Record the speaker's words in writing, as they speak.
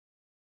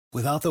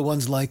Without the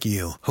ones like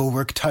you, who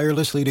work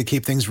tirelessly to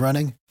keep things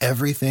running,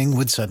 everything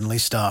would suddenly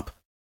stop.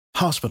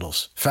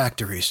 Hospitals,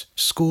 factories,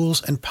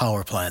 schools, and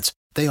power plants,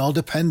 they all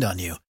depend on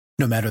you.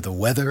 No matter the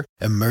weather,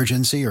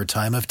 emergency, or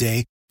time of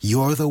day,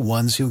 you're the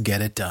ones who get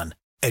it done.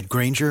 At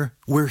Grainger,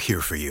 we're here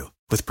for you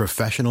with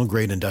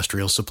professional-grade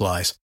industrial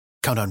supplies.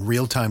 Count on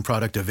real-time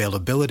product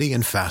availability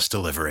and fast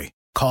delivery.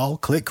 Call,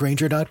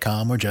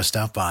 clickgrainger.com, or just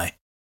stop by.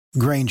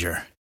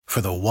 Grainger, for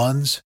the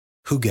ones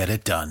who get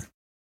it done.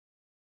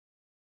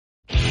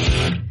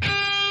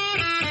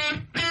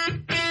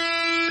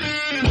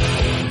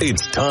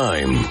 It's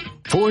time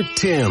for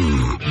Tim.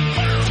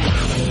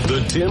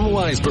 The Tim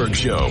Weisberg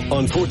Show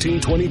on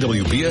 1420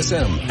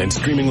 WBSM and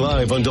streaming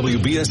live on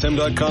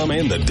WBSM.com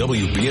and the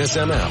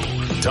WBSM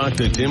app. Talk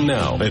to Tim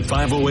now at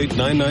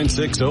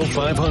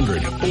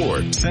 508-996-0500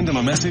 or send him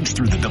a message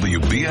through the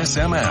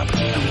WBSM app.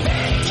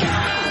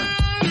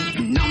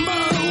 Number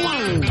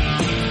one.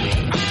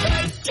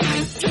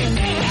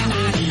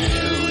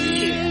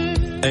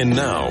 And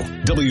now,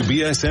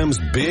 WBSM's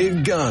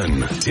big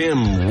gun, Tim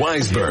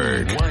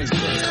Weisberg.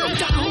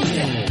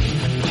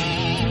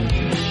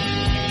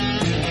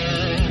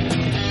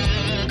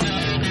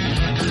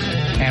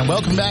 And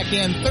welcome back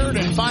in, third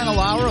and final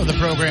hour of the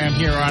program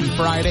here on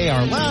Friday,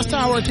 our last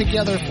hour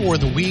together for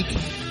the week.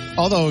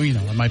 Although, you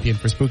know, I might be in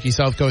for spooky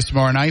South Coast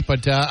tomorrow night,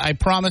 but I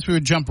promised we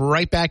would jump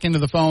right back into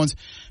the phones.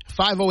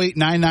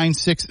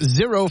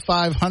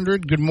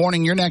 508-996-0500. Good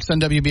morning. You're next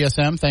on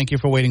WBSM. Thank you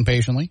for waiting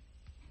patiently.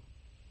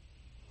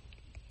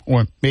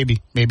 Or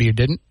maybe you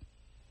didn't.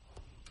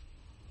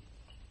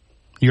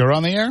 You're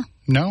on the air?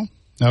 No?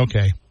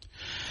 Okay.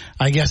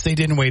 I guess they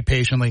didn't wait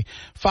patiently.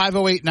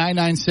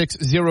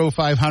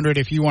 508-996-0500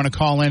 if you want to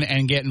call in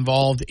and get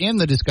involved in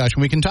the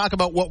discussion. We can talk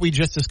about what we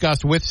just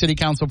discussed with City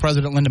Council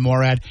President Linda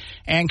Morad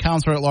and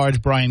Councilor at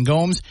Large Brian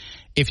Gomes.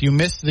 If you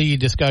missed the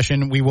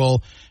discussion, we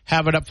will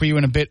have it up for you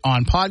in a bit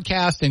on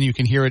podcast, and you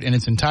can hear it in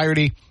its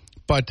entirety.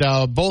 But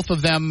both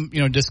of them,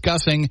 you know,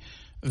 discussing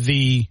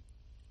the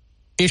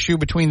issue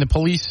between the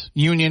police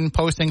union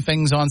posting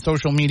things on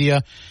social media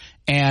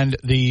and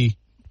the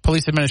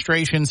police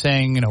administration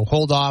saying, you know,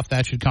 hold off,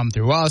 that should come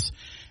through us.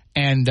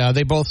 And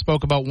they both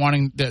spoke about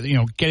wanting,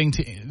 getting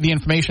the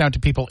information out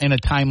to people in a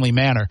timely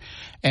manner.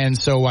 And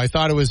so I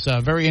thought it was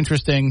very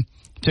interesting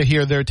to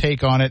hear their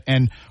take on it.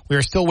 And we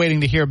are still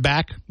waiting to hear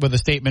back with a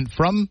statement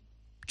from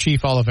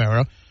Chief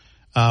Oliveira.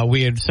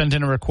 We had sent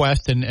in a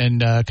request,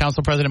 and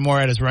Council President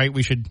Morad is right.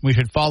 We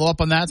should follow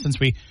up on that since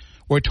we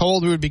were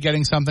told we would be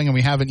getting something and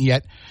we haven't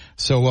yet.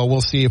 So we'll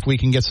see if we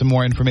can get some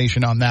more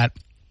information on that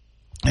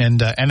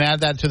and add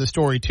that to the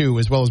story too,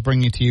 as well as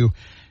bringing it to you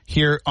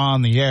here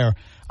on the air.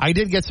 I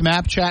did get some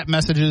app chat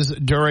messages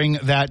during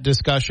that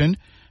discussion.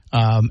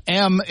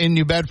 M in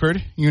New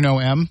Bedford, you know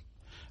M.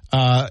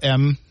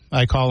 M,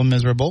 I call him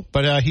miserable,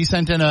 but he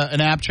sent in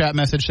an app chat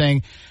message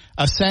saying,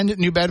 Ascend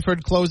New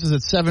Bedford closes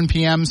at 7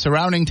 p.m.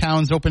 Surrounding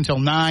towns open till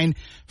 9.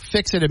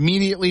 Fix it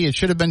immediately. It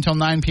should have been till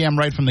 9 p.m.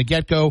 right from the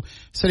get-go.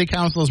 City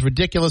Council is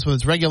ridiculous with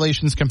its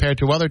regulations compared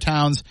to other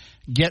towns.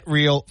 Get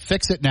real.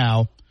 Fix it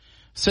now.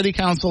 City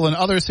Council and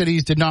other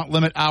cities did not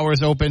limit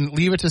hours open.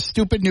 Leave it to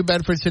stupid New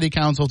Bedford City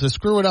Council to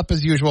screw it up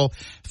as usual,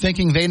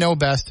 thinking they know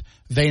best.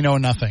 They know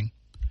nothing.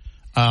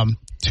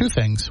 Two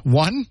things.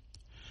 One,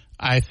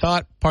 I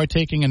thought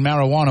partaking in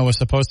marijuana was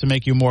supposed to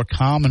make you more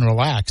calm and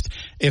relaxed.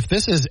 If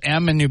this is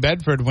M in New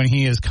Bedford when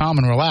he is calm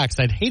and relaxed,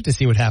 I'd hate to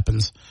see what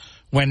happens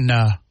when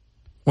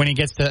he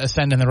gets to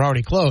Ascend and they're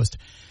already closed.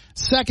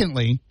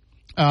 Secondly,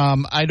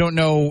 I don't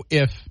know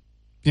if,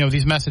 you know,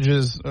 these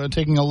messages,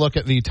 taking a look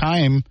at the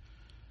time,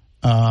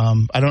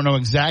 I don't know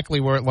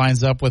exactly where it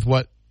lines up with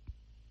what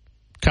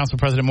Council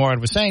President Morad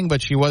was saying,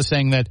 but she was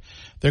saying that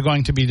they're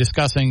going to be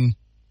discussing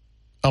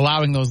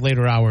allowing those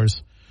later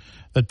hours.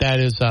 That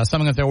is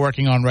something that they're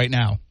working on right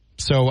now.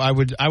 So I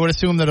would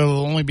assume that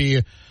it'll only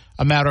be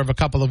a matter of a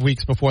couple of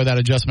weeks before that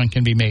adjustment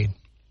can be made.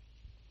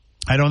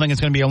 I don't think it's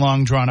going to be a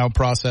long, drawn-out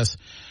process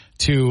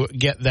to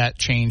get that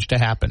change to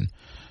happen.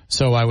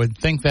 So I would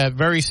think that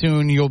very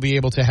soon you'll be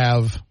able to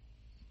have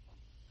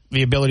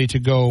the ability to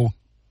go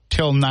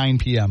till 9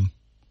 p.m.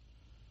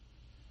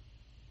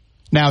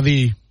 Now,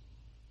 the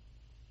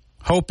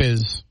hope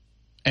is,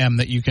 M,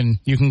 that you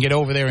can get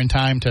over there in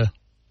time to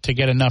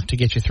get enough to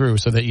get you through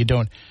so that you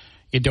don't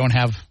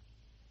have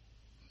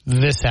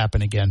this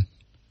happen again.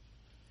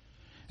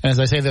 And as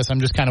I say this, I'm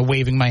just kind of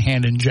waving my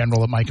hand in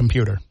general at my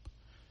computer.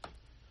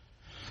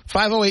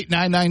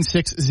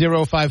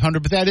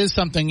 508-996-0500. But that is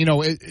something, you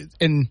know,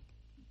 and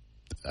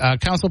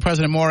Council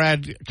President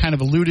Morad kind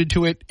of alluded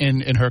to it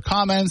in her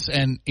comments,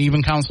 and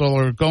even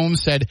Councilor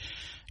Gomes said,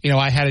 you know,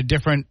 I had a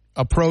different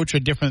approach, a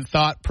different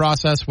thought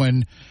process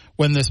when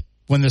this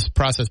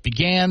process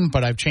began,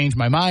 but I've changed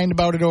my mind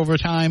about it over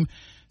time.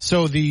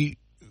 So the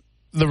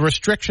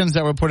restrictions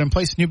that were put in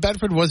place, New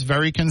Bedford was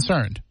very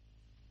concerned.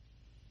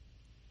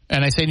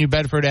 And I say New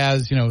Bedford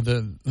as, you know,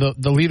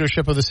 the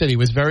leadership of the city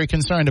was very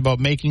concerned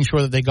about making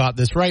sure that they got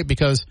this right,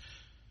 because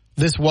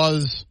this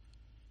was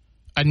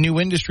a new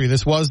industry.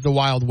 This was the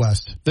Wild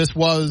West. This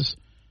was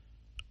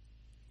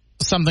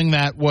something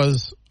that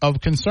was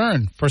of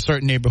concern for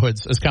certain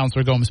neighborhoods, as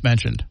Councilor Gomes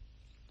mentioned.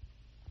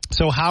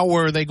 So how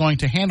were they going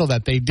to handle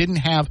that? They didn't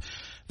have,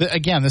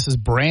 again, this is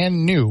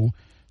brand new.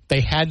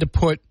 They had to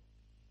put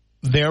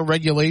their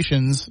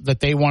regulations that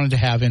they wanted to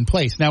have in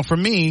place. Now, for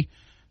me,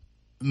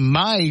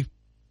 my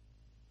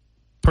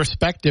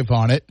perspective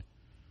on it,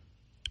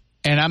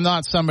 and I'm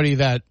not somebody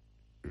that,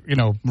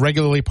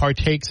 regularly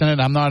partakes in it.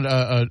 I'm not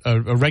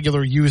a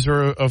regular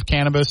user of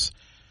cannabis,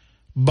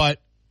 but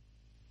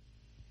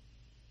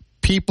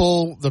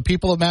the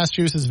people of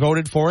Massachusetts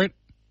voted for it.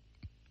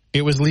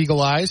 It was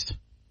legalized.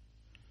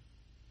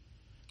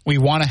 We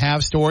want to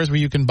have stores where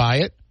you can buy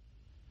it.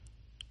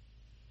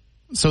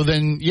 So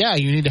then, yeah,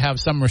 you need to have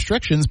some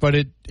restrictions, but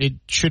it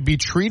should be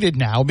treated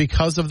now,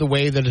 because of the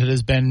way that it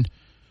has been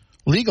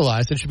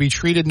legalized. It should be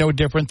treated no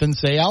different than,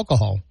 say,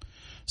 alcohol.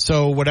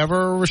 So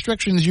whatever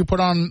restrictions you put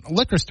on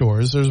liquor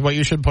stores is what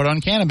you should put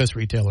on cannabis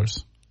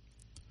retailers.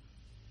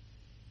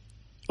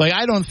 Like,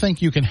 I don't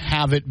think you can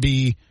have it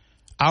be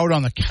out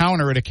on the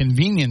counter at a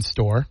convenience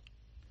store.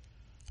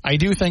 I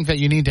do think that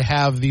you need to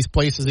have these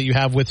places that you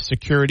have with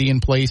security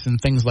in place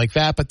and things like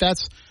that, but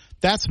that's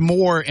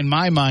more, in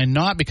my mind,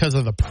 not because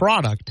of the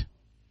product.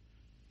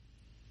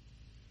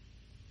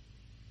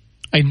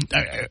 I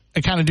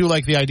kind of do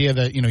like the idea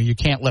that, you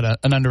can't let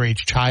an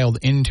underage child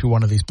into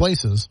one of these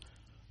places,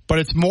 but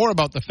it's more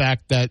about the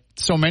fact that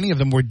so many of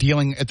them were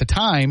dealing, at the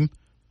time,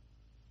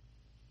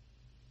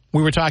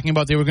 we were talking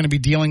about they were going to be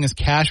dealing as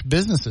cash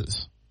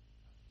businesses,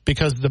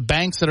 because the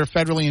banks that are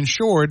federally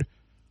insured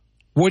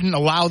wouldn't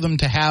allow them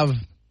to have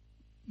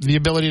the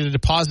ability to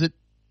deposit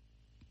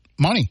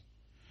money.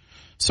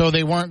 So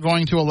they weren't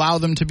going to allow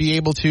them to be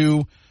able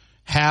to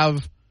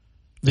have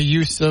the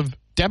use of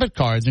debit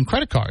cards and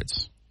credit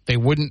cards. They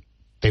wouldn't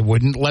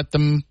let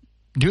them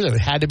do that. It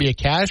had to be a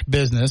cash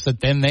business that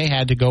then they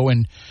had to go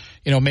and,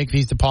 make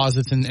these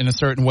deposits in a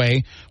certain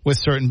way with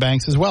certain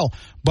banks as well.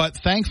 But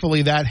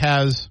thankfully that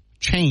has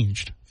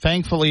changed.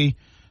 Thankfully,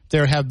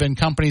 there have been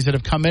companies that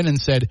have come in and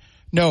said,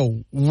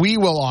 no, we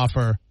will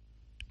offer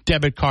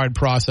debit card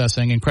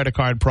processing and credit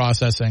card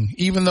processing.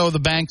 Even though the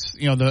banks,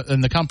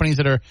 and the companies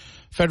that are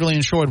federally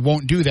insured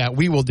won't do that,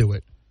 we will do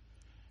it.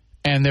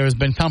 And there has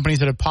been companies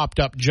that have popped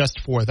up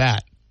just for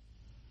that.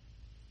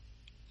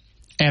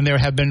 And there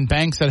have been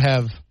banks that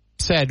have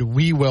said,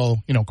 we will,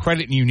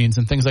 credit unions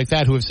and things like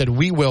that, who have said,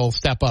 we will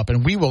step up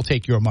and we will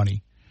take your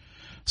money.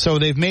 So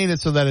they've made it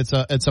so that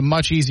it's a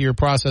much easier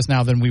process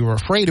now than we were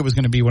afraid it was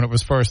going to be when it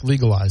was first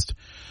legalized.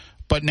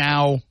 But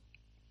now,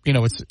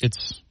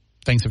 it's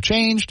things have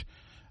changed.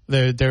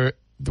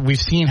 We've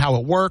seen how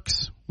it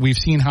works. We've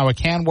seen how it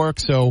can work.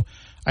 So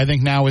I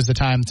think now is the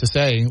time to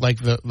say, like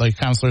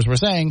counselors were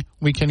saying,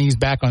 we can ease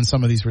back on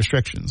some of these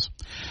restrictions.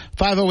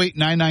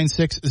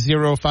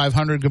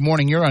 508-996-0500. Good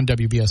morning. You're on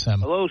WBSM.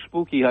 Hello,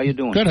 Spooky. How you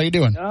doing? Good. How you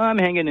doing? I'm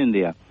hanging in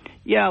there.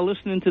 Yeah,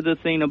 listening to the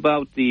thing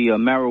about the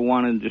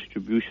marijuana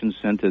distribution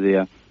center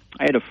there.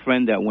 I had a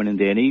friend that went in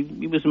there, and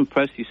he was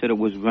impressed. He said it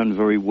was run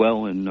very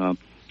well, and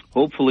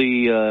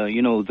hopefully,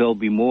 there'll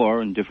be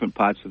more in different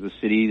parts of the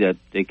city that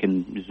they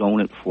can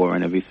zone it for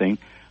and everything.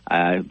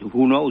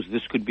 Who knows?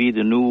 This could be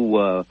the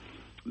new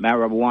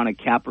marijuana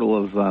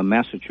capital of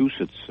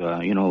Massachusetts,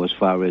 as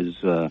far as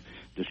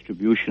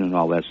distribution and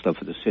all that stuff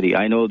for the city.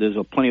 I know there's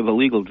plenty of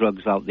illegal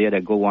drugs out there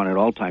that go on at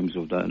all times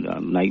of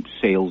night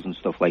sales and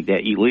stuff like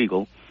that,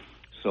 illegal.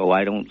 So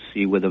I don't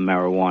see where the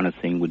marijuana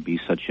thing would be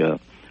such a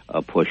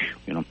push,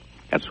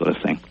 that sort of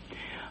thing.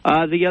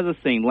 The other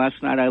thing,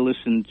 last night I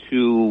listened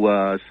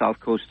to South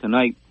Coast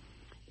Tonight,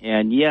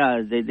 and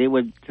yeah, they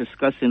were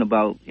discussing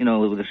about,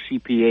 the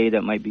CPA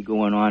that might be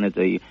going on at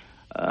the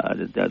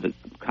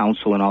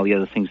council and all the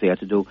other things they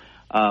had to do.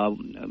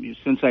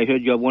 Since I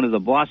heard you're one of the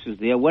bosses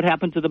there, what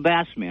happened to the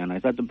Bass Man? I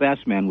thought the Bass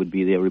Man would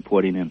be there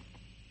reporting in.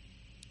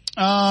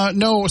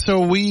 No,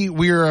 so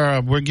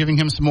we're giving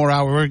him some more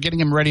hours. We're getting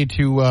him ready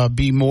to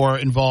be more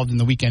involved in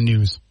the weekend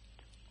news.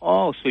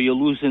 Oh, so you're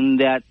losing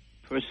that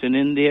person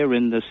in there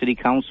in the city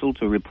council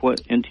to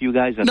report into you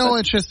guys? No,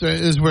 it's just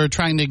as we're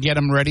trying to get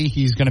him ready.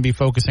 He's going to be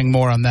focusing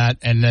more on that,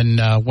 and then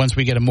once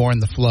we get him more in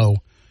the flow.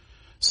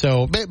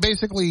 So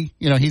basically,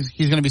 he's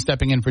going to be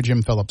stepping in for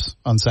Jim Phillips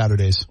on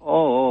Saturdays.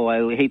 Oh,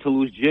 I hate to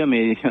lose Jim.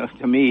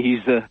 To me,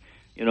 he's the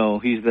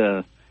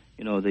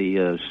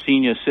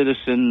senior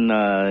citizen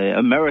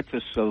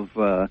emeritus of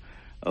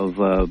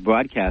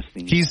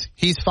broadcasting.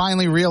 He's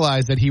finally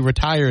realized that he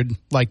retired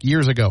like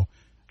years ago.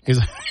 He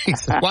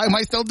said, why am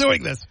I still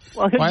doing this?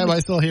 Why am I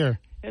still here?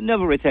 He'll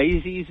never retire.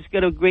 He's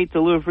got a great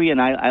delivery, and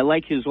I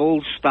like his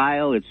old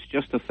style. It's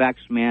just a fax,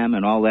 ma'am,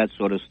 and all that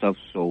sort of stuff.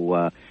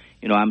 So,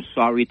 I'm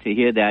sorry to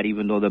hear that,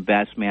 even though the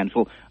Bass Man.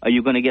 So are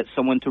you going to get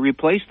someone to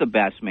replace the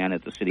Bass Man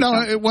at the city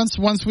council? No,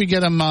 once we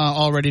get him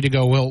all ready to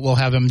go, we'll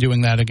have him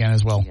doing that again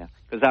as well. Yeah,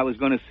 because I was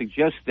going to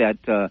suggest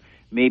that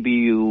maybe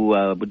you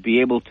would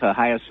be able to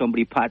hire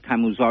somebody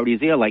part-time who's already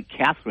there, like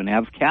Catherine.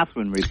 Have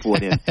Catherine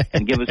report in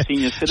and give a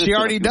senior citizen. She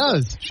already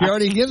does. She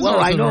already gives us a report.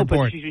 Well, I know,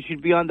 but she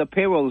should be on the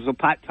payroll as a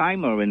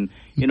part-timer. And,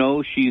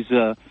 she's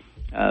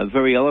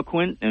very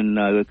eloquent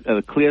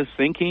and clear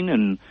thinking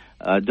and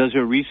does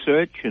her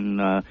research.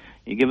 And,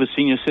 you give a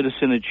senior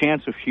citizen a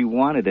chance if she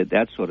wanted it,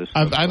 that sort of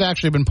stuff. I've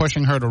actually been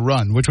pushing her to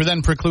run, which would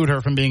then preclude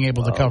her from being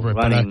able to cover it.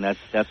 Running,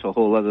 that's a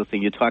whole other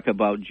thing. You talk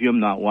about Jim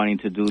not wanting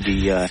to do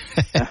the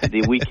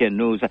the weekend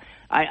news.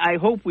 I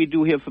hope we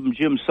do hear from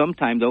Jim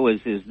sometime, though. Is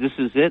this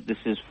is it? This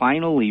is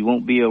final? He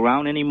won't be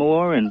around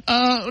anymore? And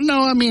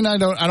no, I mean, I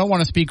don't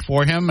want to speak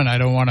for him, and I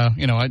don't want to,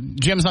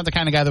 Jim's not the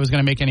kind of guy that was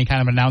going to make any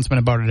kind of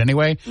announcement about it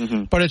anyway.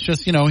 Mm-hmm. But it's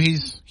just,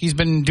 he's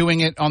been doing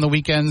it on the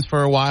weekends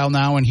for a while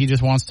now, and he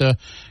just wants to,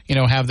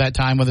 have that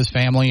time with his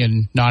family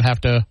and not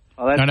have to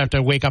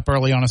wake up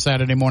early on a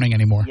Saturday morning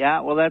anymore.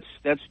 Yeah, well,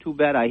 that's too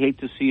bad. I hate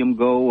to see him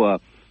go.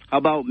 How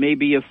about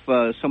maybe if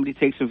somebody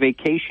takes a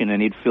vacation and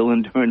he'd fill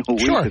in during the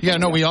week? Sure. Yeah,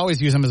 no, we always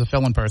use him as a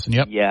fill-in person.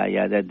 Yep.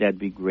 Yeah, that'd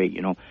be great.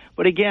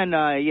 But again,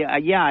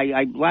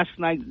 I last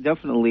night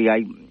definitely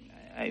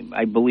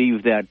I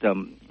believe that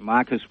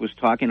Marcus was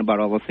talking about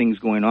all the things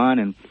going on,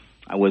 and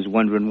I was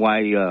wondering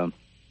why the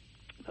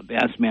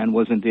Bass man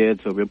wasn't there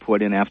to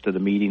report in after the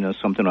meeting or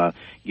something, or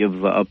give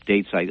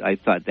updates. I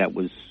thought that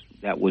was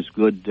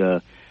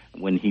good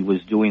when he was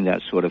doing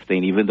that sort of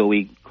thing, even though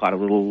he caught a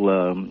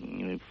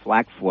little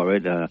flack for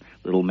it,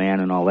 little man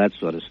and all that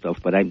sort of stuff.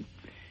 But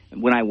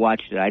when I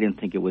watched it, I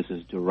didn't think it was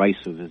as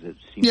derisive as it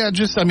seemed. Yeah,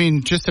 just to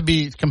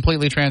be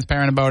completely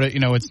transparent about it,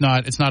 it's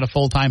not a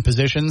full-time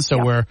position,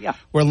 so we're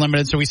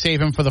limited. So we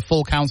save him for the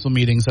full council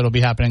meetings that'll be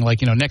happening,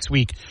 next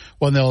week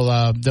when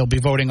they'll be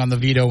voting on the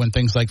veto and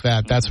things like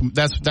that. That's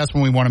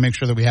when we want to make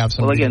sure that we have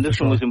some. Well, again,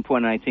 this one was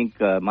important. I think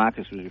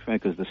Marcus was referring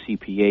because the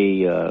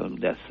CPA,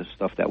 that's the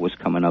stuff that was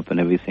coming up and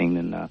everything,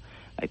 and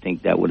I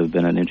think that would have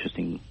been an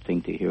interesting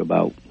thing to hear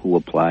about who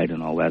applied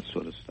and all that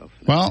sort of stuff.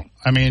 Well,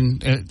 I mean,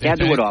 can't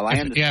do it all. I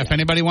understand. Yeah, if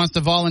anybody wants to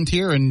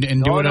volunteer and do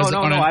it I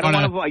don't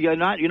want to. You're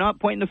not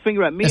pointing the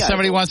finger at me. If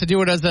somebody wants to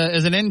do it as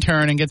an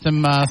intern and get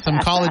some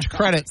college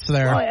credits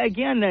there. Well,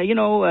 again,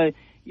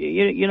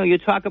 you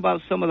talk about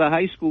some of the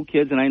high school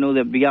kids, and I know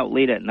they'd be out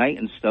late at night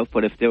and stuff.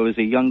 But if there was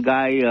a young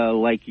guy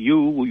like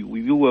you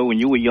were when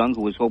you were young,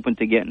 who was hoping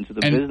to get into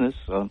the business,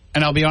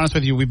 and I'll be honest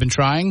with you, we've been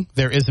trying.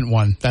 There isn't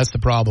one. That's the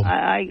problem.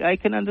 I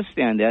can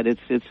understand that.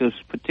 It's a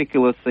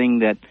particular thing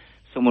that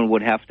someone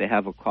would have to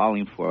have a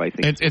calling for. I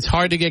think it's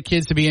hard to get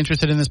kids to be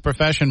interested in this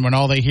profession when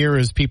all they hear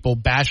is people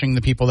bashing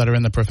the people that are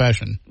in the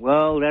profession.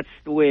 Well, that's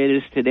the way it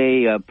is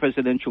today.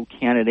 Presidential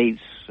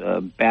candidates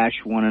bash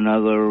one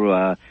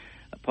another.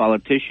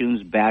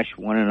 Politicians bash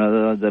one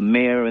another. The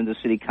mayor and the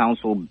city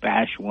council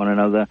bash one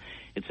another.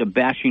 It's a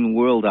bashing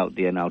world out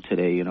there now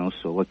today,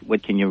 so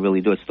what can you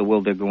really do? It's the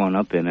world they're growing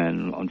up in,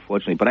 and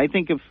unfortunately. But I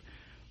think if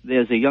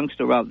there's a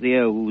youngster out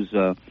there who's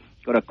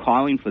got a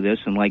calling for this,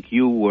 and like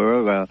you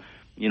were,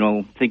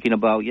 thinking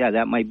about,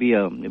 that might be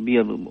a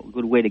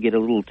good way to get a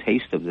little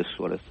taste of this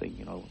sort of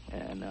thing,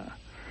 and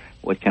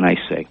what can I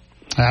say?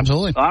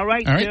 Absolutely. All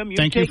right, Tim.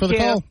 Thank you for the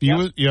call.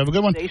 You have a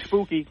good one. Stay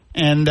spooky.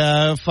 And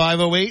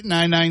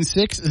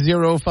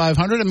 508-996-0500.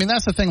 I mean,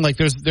 that's the thing.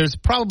 There's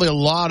probably a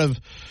lot of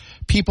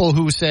people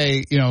who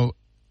say,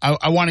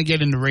 I want to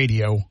get into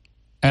radio,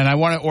 and I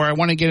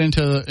want to get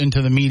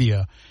into the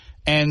media.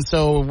 And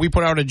so we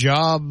put out a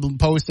job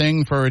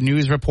posting for a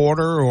news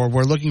reporter, or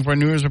we're looking for a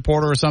news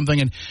reporter or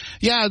something. And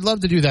I'd love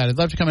to do that. I'd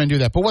love to come in and do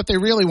that. But what they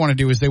really want to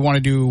do is they want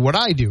to do what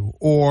I do,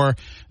 or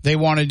they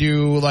want to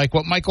do like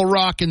what Michael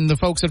Rock and the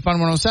folks at Fun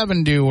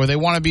 107 do, or they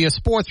want to be a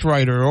sports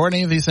writer or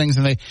any of these things.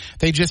 And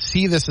they just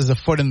see this as a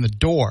foot in the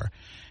door.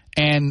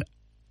 And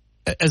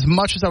as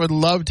much as I would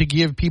love to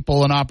give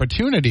people an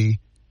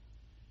opportunity,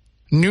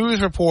 news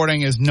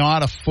reporting is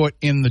not a foot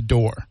in the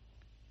door.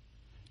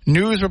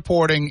 News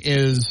reporting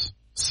is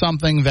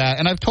something that,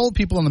 and I've told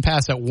people in the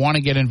past that want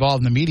to get involved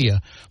in the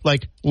media,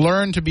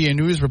 learn to be a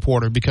news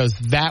reporter because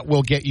that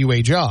will get you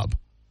a job.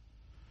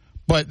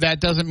 But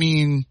that doesn't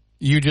mean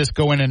you just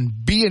go in and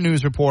be a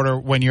news reporter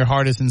when your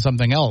heart is in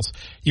something else.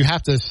 You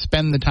have to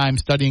spend the time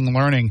studying,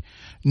 learning,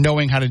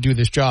 knowing how to do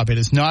this job. It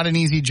is not an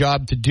easy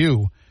job to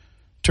do,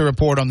 to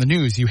report on the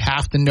news. You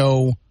have to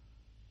know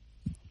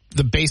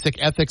the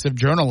basic ethics of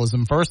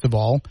journalism, first of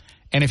all.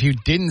 And if you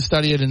didn't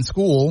study it in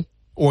school,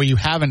 or you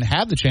haven't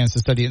had the chance to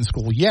study it in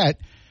school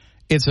yet,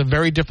 it's a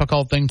very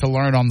difficult thing to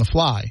learn on the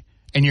fly.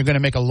 And you're going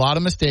to make a lot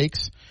of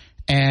mistakes,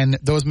 and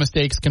those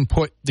mistakes can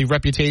put the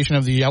reputation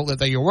of the outlet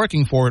that you're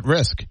working for at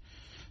risk.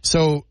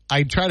 So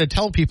I try to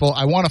tell people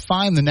I want to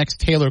find the next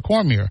Taylor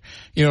Cormier,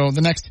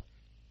 the next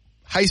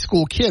high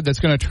school kid that's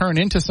going to turn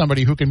into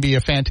somebody who can be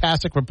a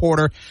fantastic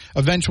reporter,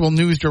 eventual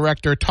news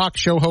director, talk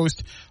show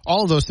host,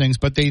 all of those things.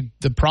 But the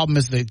problem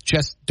is they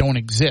just don't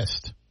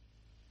exist.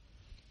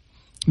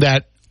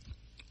 That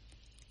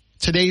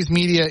today's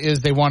media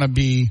is they want to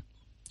be,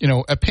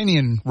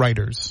 opinion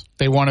writers.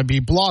 They want to be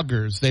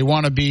bloggers. They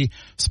want to be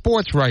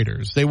sports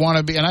writers. They want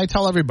to be, and I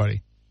tell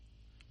everybody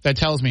that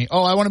tells me,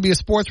 I want to be a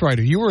sports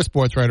writer. You were a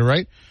sports writer,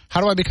 right? How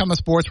do I become a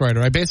sports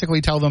writer? I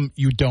basically tell them,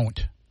 you don't.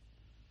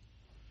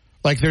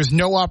 There's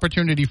no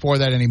opportunity for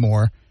that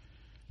anymore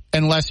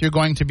unless you're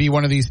going to be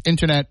one of these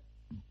internet,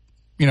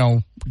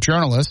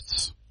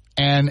 journalists,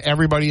 and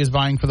everybody is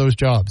vying for those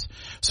jobs.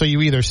 So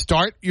you either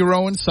start your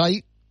own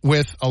site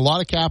with a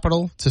lot of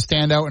capital to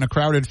stand out in a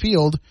crowded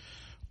field,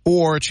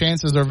 or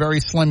chances are very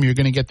slim you're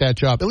going to get that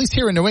job. At least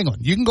here in New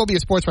England, you can go be a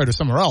sports writer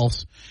somewhere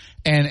else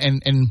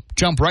and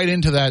jump right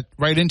into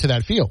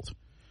that field.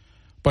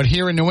 But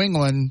here in New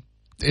England,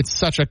 it's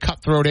such a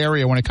cutthroat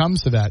area when it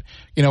comes to that.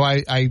 You know,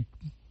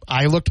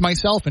 I looked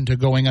myself into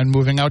going and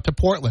moving out to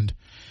Portland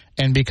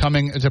and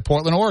to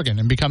Portland, Oregon,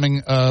 and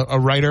becoming a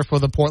writer for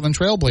the Portland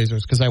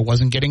Trailblazers because I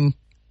wasn't getting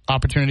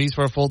opportunities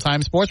for a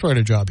full-time sports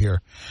writer job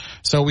here.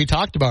 So we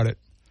talked about it.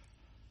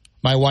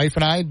 My wife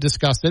and I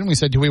discussed it, and we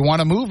said, do we want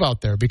to move out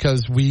there?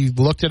 Because we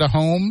looked at a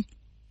home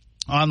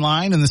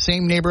online in the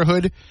same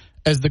neighborhood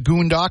as the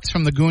Goondocks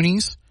from the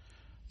Goonies.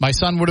 My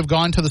son would have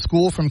gone to the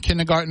school from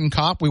kindergarten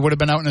cop. We would have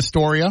been out in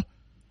Astoria.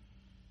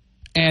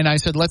 And I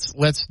said,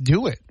 let's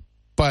do it.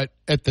 But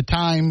at the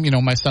time, you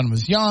know, my son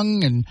was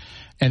young,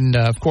 and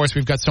of course,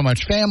 we've got so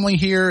much family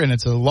here, and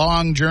it's a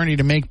long journey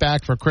to make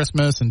back for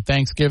Christmas and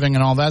Thanksgiving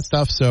and all that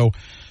stuff. So,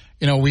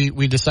 you know,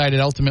 we decided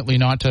ultimately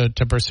not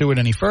to pursue it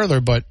any further.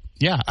 But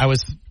yeah,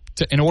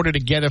 in order to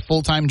get a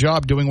full-time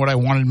job doing what I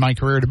wanted my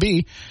career to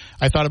be,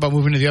 I thought about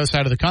moving to the other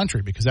side of the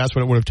country because that's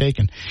what it would have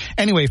taken.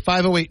 Anyway,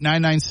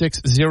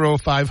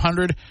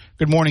 508-996-0500.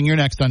 Good morning. You're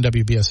next on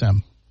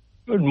WBSM.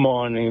 Good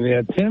morning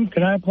there, Tim.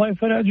 Can I apply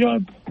for that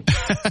job?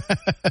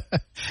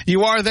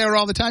 You are there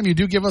all the time. You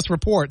do give us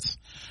reports.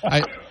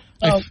 I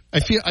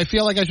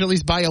feel like I should at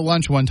least buy you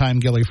lunch one time,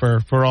 Gilly,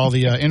 for all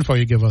the info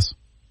you give us.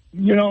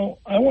 You know,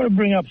 I want to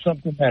bring up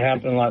something that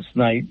happened last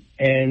night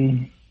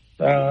and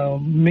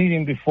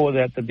meeting before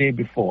that, the day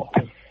before.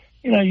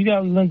 You know, you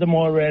got Linda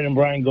Morad and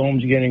Brian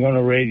Gomes getting on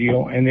the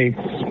radio, and they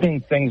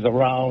spin things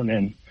around,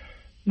 and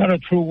not a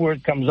true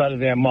word comes out of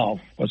their mouth.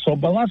 But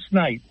last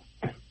night,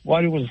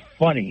 what it was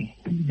funny,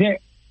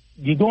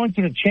 you go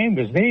into the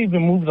chambers, they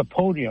even move the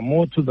podium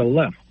more to the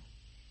left.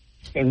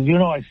 And, you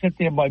know, I sit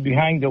there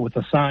behind it with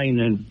a sign,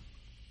 and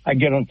I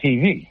get on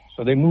TV.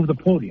 So they moved the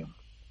podium.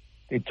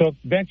 They took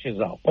benches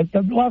out. But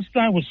the last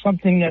night was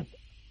something that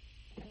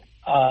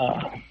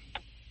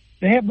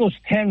they have those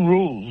 10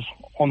 rules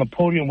on the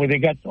podium where they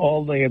got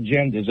all the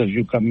agendas as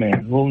you come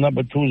in. Rule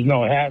number 2 is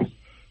no hats.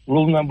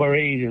 Rule number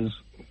 8 is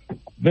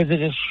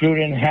visitors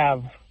shouldn't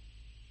have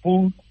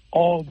food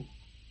or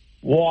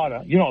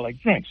water, you know, like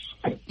drinks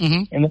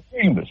in the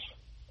chambers.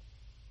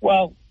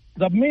 Well,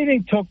 the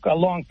meeting took a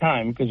long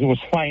time because it was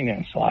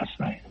finance last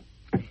night.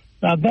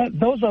 Now,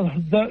 those are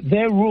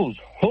their rules,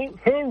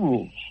 her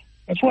rules.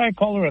 That's why I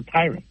call her a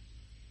tyrant.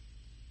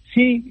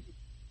 See,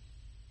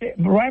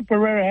 Ryan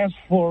Pereira asked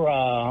for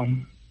a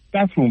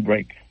bathroom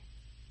break,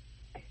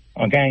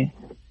 okay?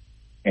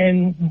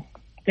 And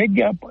they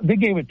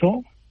gave it to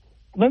him.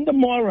 Linda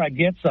Mora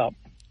gets up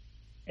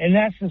and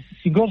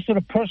she goes to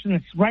the person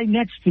that's right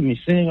next to me,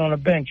 sitting on a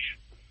bench.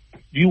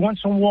 Do you want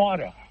some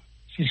water?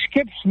 She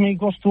skips me,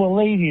 goes to a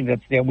lady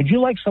that's there. Would you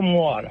like some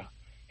water?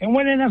 And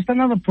went and asked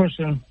another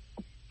person,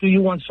 do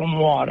you want some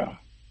water?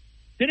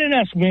 Didn't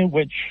ask me,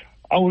 which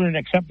I wouldn't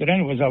accept it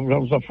anyways. I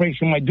was afraid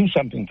she might do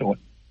something to it.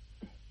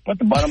 But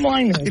the bottom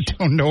line is... I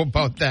don't know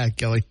about that,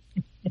 Kelly.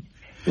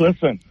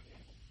 Listen,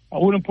 I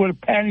wouldn't put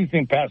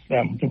anything past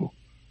them, too.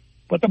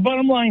 But the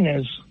bottom line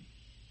is,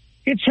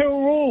 it's her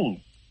rule.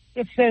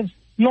 It says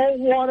no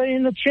water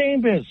in the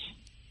chambers.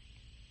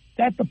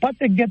 The part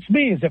that gets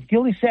me is if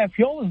Gilly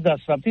Safiolas does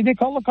something, they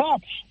call the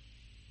cops.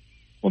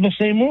 Well, the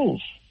same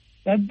rules.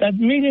 That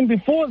meeting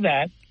before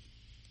that,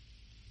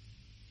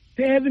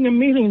 they're having a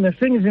meeting, the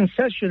thing is in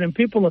session, and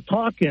people are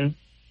talking,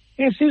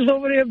 and she's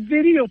over there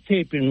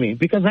videotaping me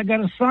because I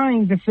got a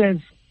sign that says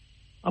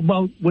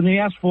about when they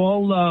asked for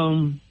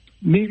all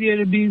media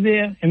to be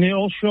there, and they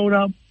all showed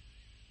up,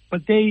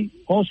 but they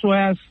also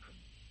asked,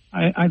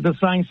 the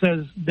sign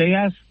says, they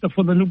asked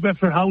for the New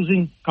Bedford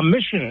Housing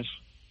Commissioners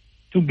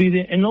to be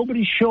there, and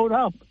nobody showed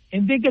up,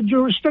 and they got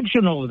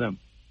jurisdiction over them.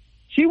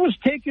 She was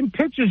taking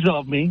pictures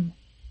of me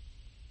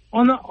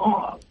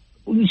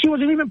she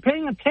wasn't even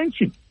paying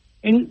attention.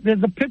 And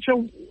there's a picture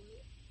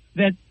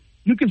that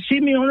you can see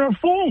me on her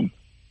phone.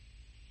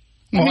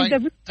 Well,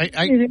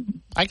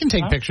 I can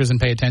take pictures and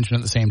pay attention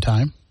at the same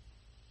time.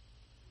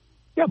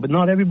 Yeah, but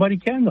not everybody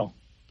can, though.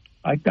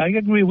 I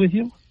agree with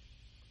you.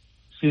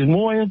 She's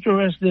more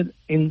interested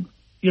in,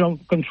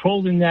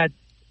 controlling that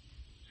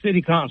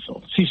city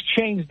council. She's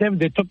changed them.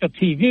 They took the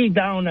TV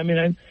down. I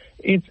mean,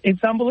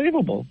 it's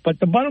unbelievable. But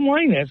the bottom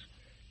line is,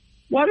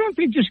 why don't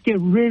they just get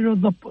rid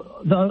of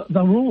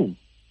the rule?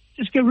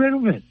 Just get rid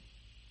of it.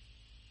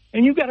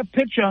 And you got a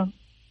picture.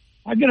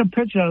 I got a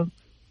picture,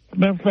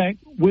 matter of fact,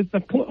 with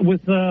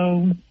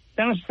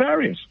Dennis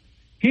Farias.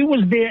 He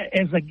was there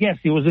as a guest.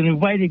 He was an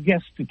invited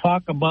guest to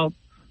talk about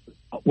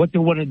what they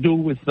want to do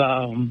with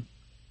the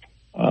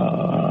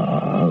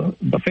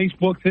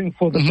Facebook thing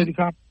for the city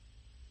council.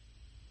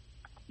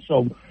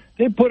 So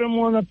they put him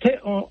on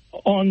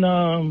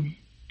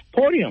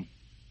podium.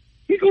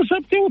 He goes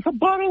up there with a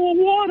bottle of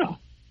water.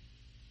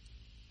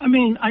 I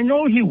mean, I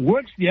know he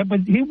works there,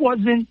 but he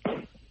wasn't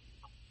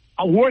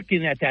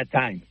working at that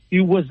time.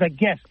 He was a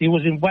guest. He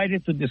was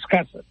invited to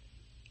discuss it.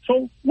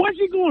 So where's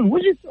he going?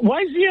 Why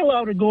is he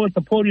allowed to go at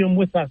the podium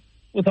with a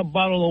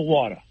bottle of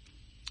water?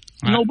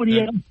 Nobody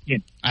else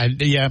did. I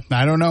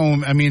don't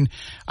know. I mean,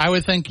 I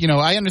would think,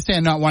 I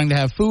understand not wanting to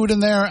have food in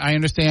there. I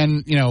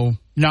understand,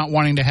 not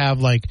wanting to have,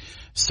 like,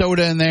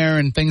 soda in there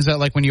and things that,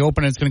 like, when you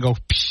open it, it's going to go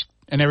psh,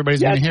 and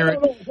everybody's going to hear it.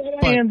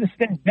 I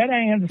understand.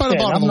 But a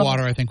bottle of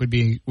water, I think, would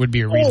be a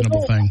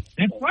reasonable thing.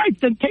 That's right.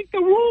 Then take the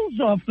rules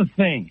off the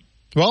thing.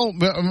 Well,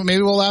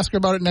 maybe we'll ask her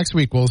about it next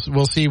week.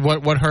 We'll see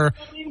what her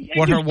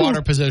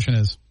water position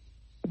is.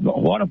 The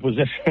water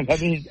position. I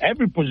mean,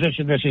 every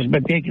position that she's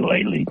been taking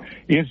lately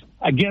is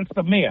against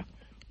the mayor.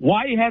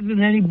 Why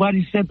hasn't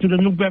anybody said to the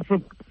New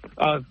Bedford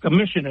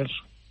commissioners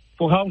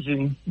for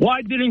housing,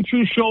 why didn't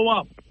you show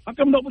up? How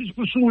come nobody's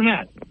pursuing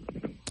that?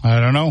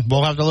 I don't know.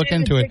 We'll have to look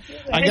into it.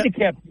 I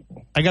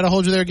got to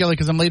hold you there, Gilly,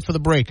 because I'm late for the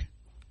break.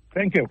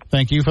 Thank you.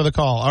 Thank you for the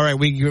call. All right,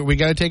 we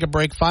got to take a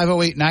break.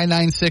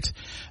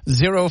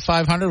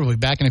 508-996-0500. We'll be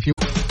back in a few.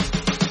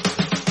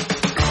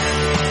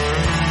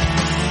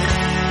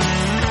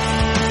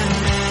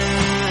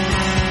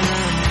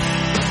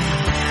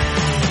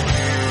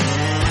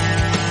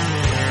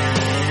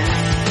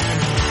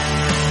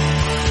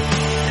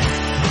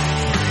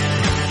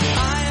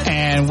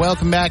 And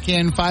welcome back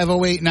in,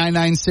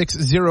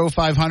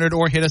 508-996-0500,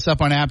 or hit us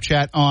up on App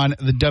Chat on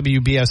the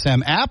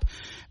WBSM app.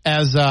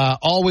 As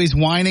always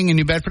whining in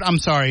New Bedford. I'm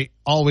sorry,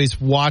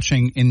 always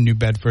watching in New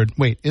Bedford.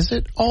 Wait, is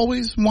it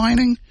always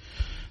whining?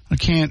 I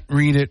can't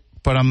read it,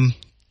 but I'm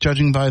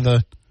judging by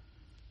the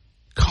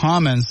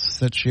comments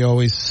that she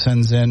always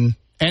sends in.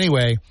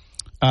 Anyway,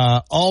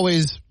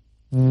 always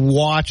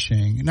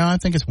watching. No, I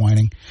think it's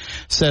whining.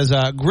 Says,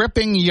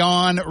 gripping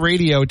yawn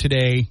radio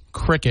today,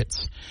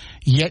 crickets.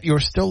 Yet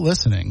you're still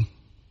listening.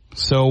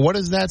 So what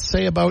does that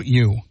say about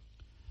you?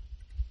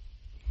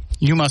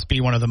 You must be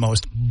one of the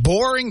most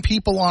boring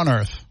people on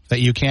earth that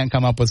you can't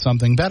come up with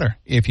something better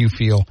if you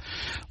feel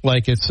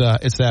like it's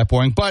that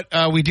boring. But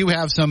we do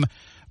have some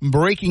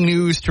breaking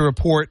news to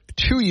report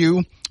to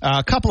you.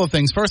 A couple of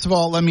things. First of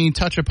all, let me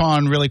touch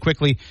upon really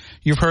quickly.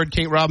 You've heard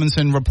Kate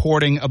Robinson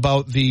reporting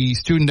about the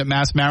student at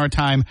Mass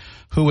Maritime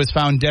who was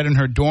found dead in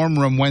her dorm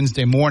room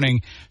Wednesday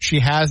morning.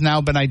 She has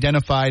now been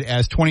identified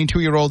as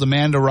 22-year-old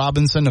Amanda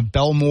Robinson of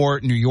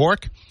Belmore, New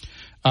York.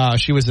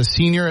 She was a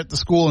senior at the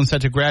school and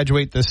set to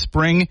graduate this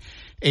spring.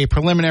 A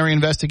preliminary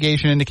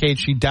investigation indicates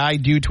she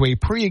died due to a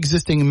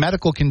pre-existing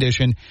medical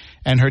condition,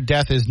 and her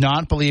death is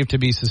not believed to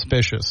be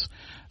suspicious.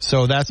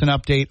 So that's an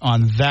update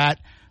on that.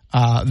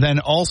 Then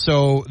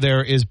also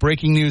there is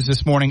breaking news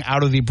this morning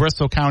out of the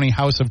Bristol County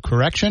House of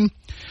Correction.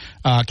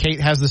 Kate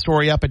has the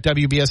story up at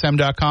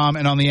WBSM.com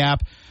and on the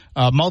app.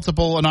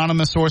 Multiple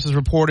anonymous sources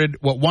reported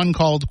what one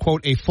called,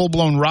 quote, a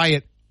full-blown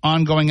riot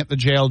ongoing at the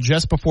jail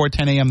just before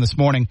 10 a.m. this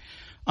morning.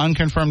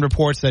 Unconfirmed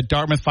reports that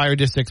Dartmouth Fire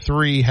District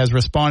 3 has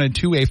responded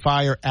to a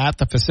fire at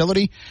the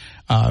facility.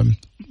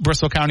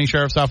 Bristol County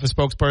Sheriff's Office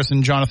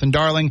spokesperson Jonathan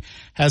Darling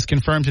has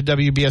confirmed to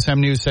WBSM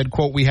News, said,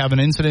 quote, we have an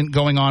incident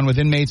going on with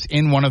inmates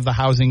in one of the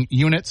housing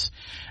units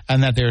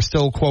and that they're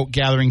still, quote,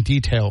 gathering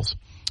details.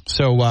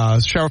 So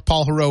Sheriff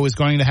Paul Heroux is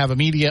going to have a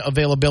media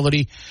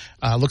availability.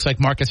 Looks like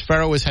Marcus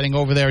Farrow is heading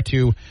over there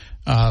to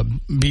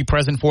be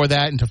present for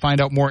that and to find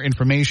out more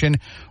information.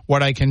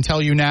 What I can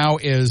tell you now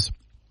is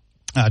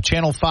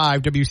Channel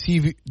 5,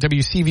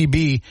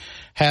 WCVB,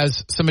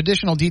 has some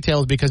additional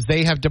details because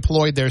they have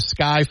deployed their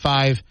Sky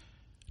 5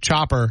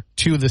 chopper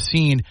to the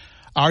scene.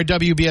 Our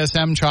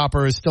WBSM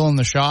chopper is still in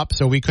the shop,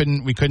 so we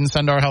couldn't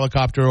send our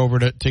helicopter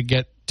over to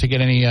get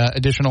any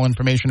additional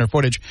information or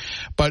footage.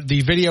 But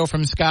the video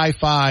from Sky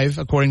 5,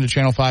 according to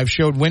Channel 5,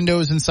 showed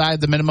windows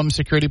inside the minimum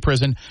security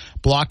prison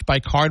blocked by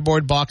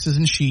cardboard boxes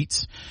and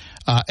sheets.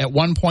 At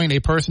one point, a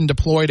person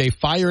deployed a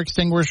fire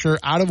extinguisher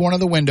out of one of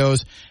the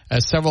windows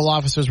as several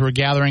officers were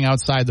gathering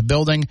outside the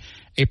building.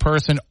 A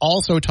person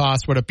also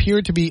tossed what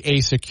appeared to be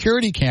a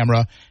security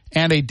camera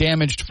and a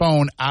damaged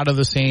phone out of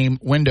the same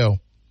window.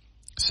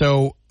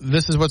 So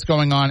this is what's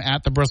going on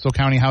at the Bristol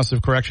County House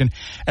of Correction.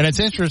 And it's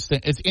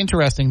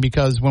interesting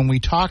because when we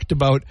talked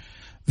about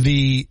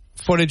the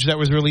footage that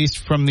was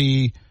released from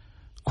the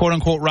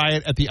quote-unquote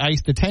riot at the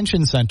ICE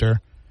detention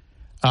center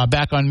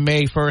back on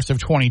May 1st of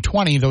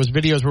 2020, those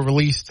videos were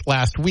released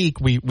last week.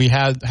 We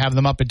have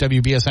them up at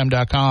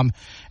WBSM.com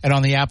and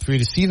on the app for you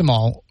to see them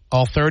all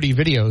 30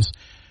 videos.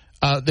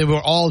 They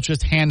were all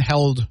just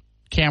handheld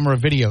camera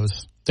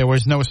videos. There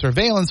was no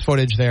surveillance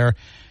footage there.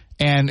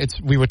 And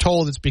we were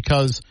told it's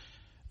because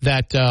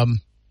that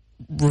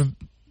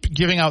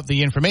giving out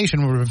the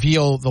information will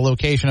reveal the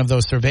location of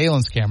those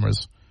surveillance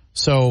cameras.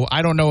 So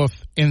I don't know if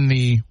in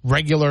the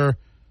regular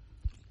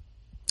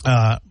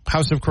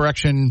House of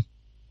Correction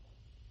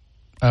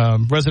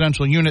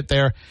residential unit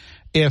there,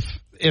 if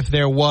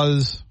there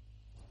was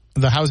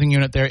the housing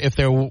unit there, if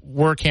there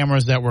were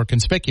cameras that were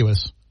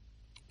conspicuous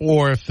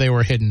or if they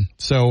were hidden.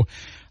 So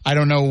I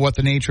don't know what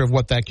the nature of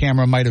what that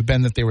camera might have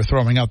been that they were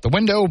throwing out the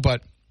window,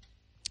 but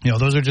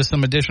those are just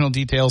some additional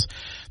details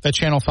that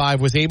Channel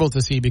 5 was able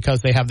to see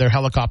because they have their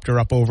helicopter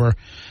up over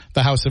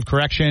the House of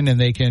Correction and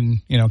they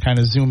can, kind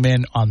of zoom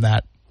in on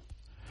that.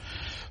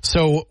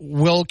 So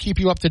we'll keep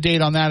you up to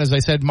date on that. As I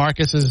said,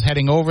 Marcus is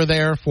heading over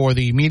there for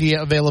the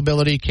media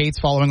availability. Kate's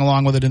following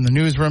along with it in the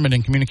newsroom and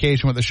in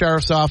communication with the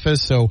sheriff's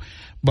office.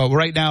 But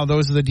right now,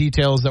 those are the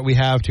details that we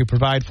have to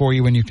provide for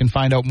you, and you can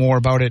find out more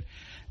about it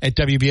at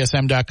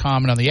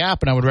WBSM.com and on the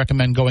app. And I would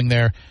recommend going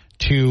there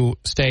to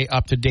stay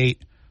up to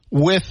date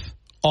with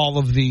all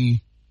of the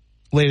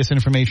latest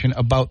information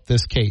about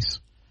this case.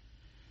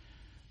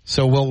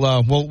 So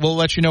we'll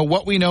let you know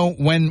what we know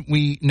when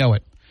we know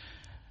it.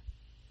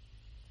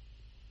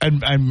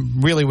 I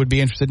really would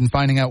be interested in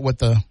finding out what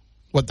the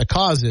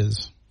cause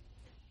is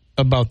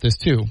about this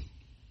too.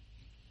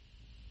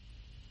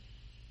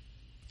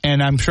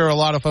 And I'm sure a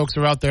lot of folks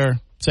are out there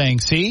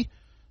saying, see,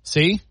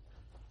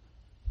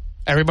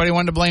 everybody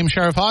wanted to blame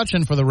Sheriff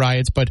Hodgson for the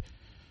riots, but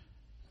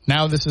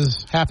now this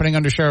is happening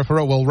under Sheriff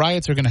Heroux. Well,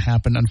 riots are going to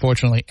happen,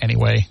 unfortunately,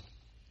 anyway.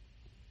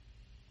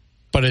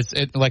 But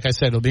like I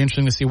said, it'll be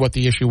interesting to see what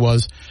the issue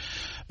was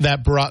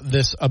that brought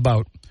this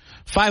about.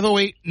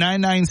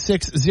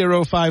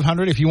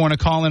 508-996-0500 if you want to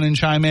call in and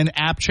chime in.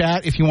 App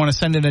chat if you want to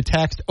send in a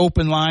text.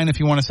 Open line if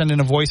you want to send in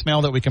a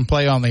voicemail that we can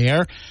play on the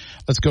air.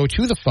 Let's go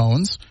to the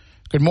phones.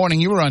 Good morning.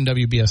 You were on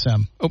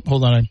WBSM. Oh,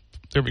 hold on.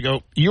 There we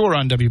go. You were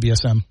on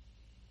WBSM.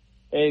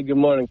 Hey, good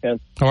morning, Ken.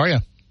 How are you?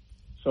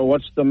 So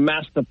what's the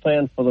master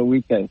plan for the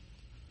weekend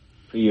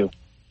for you?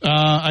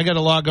 I got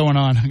a lot going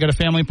on. I got a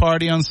family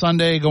party on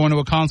Sunday, going to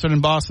a concert in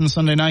Boston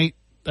Sunday night.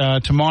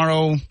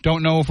 Tomorrow,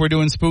 don't know if we're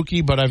doing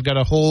spooky, but I've got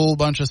a whole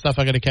bunch of stuff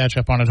I got to catch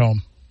up on at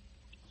home.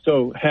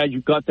 So had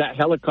you got that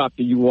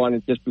helicopter you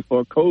wanted just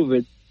before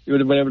COVID, you would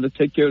have been able to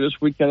take care of this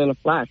weekend in a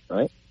flash,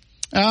 right?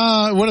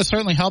 It would have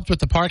certainly helped with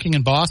the parking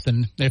in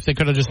Boston if they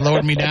could have just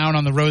lowered me down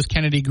on the Rose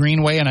Kennedy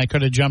Greenway and I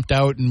could have jumped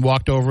out and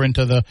walked over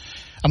into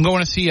I'm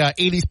going to see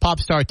 80s pop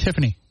star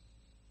Tiffany.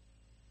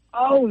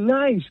 Oh,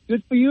 nice.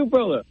 Good for you,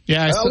 brother.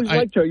 Yeah, I always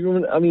liked her.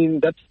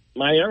 That's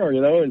my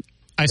era, And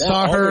I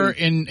saw her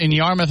in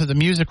Yarmouth at the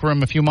Music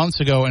Room a few months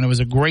ago, and it was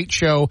a great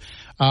show.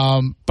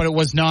 But it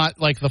was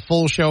not like the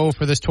full show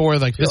for this tour.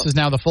 Like this is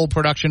now the full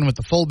production with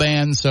the full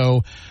band.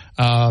 So,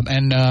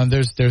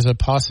 there's a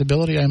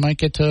possibility I might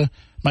get to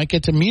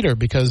meet her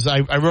because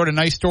I wrote a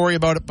nice story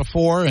about it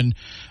before and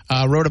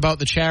wrote about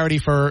the charity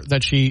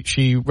that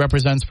she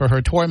represents for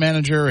her tour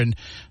manager. And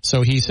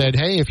so he said,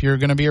 hey, if you're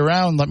going to be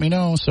around, let me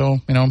know. So,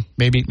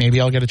 maybe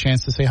I'll get a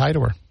chance to say hi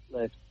to her.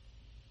 Nice.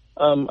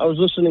 I was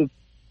listening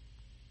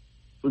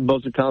with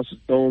both the Council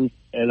Stone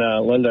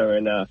and Linda,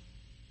 and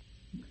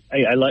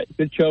I like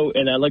good show,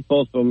 and I like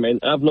both of them. And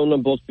I've known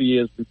them both for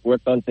years. We've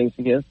worked on things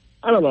together.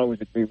 I don't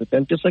always agree with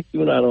them, just like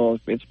you and I don't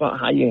always agree. It's about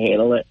how you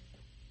handle it.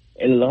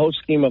 And in the whole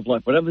scheme of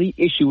life, whatever the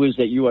issue is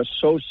that you are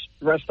so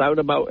stressed out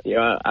about,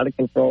 you're out of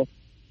control,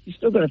 you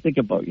still got to think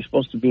about it. You're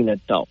supposed to be an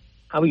adult.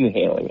 How are you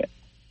handling it?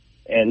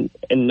 And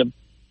the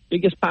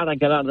biggest part I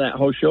got out of that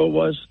whole show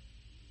was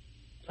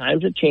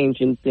times are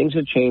changing, things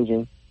are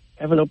changing.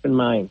 Have an open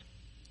mind.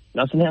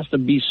 Nothing has to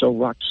be so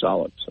rock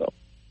solid. So,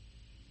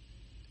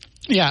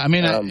 yeah,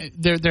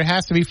 there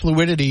has to be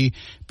fluidity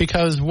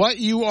because what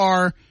you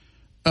are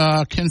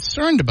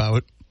concerned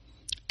about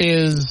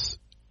is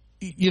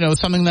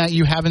something that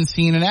you haven't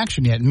seen in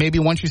action yet. And maybe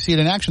once you see it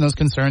in action, those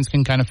concerns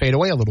can kind of fade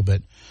away a little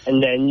bit.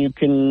 And then you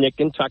can nick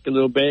and tuck a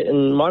little bit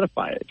and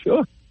modify it.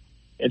 Sure.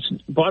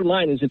 Bottom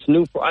line is it's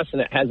new for us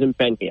and it hasn't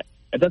been here.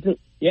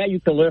 You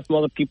can learn from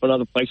other people in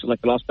other places like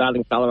it all started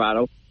in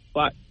Colorado,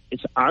 but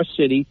it's our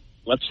city.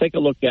 Let's take a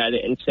look at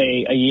it and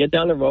say a year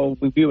down the road,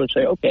 review and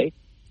say, okay,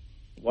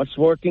 what's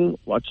working,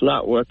 what's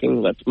not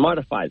working, let's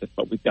modify this,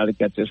 but we've got to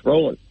get this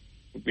rolling.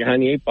 We're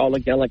behind the 8 ball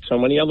again like so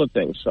many other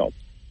things. So,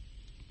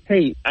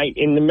 hey,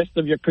 in the midst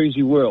of your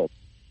crazy world,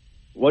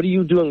 what are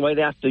you doing right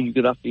after you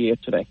get off the air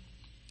today?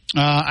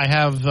 I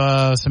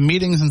have some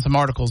meetings and some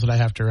articles that I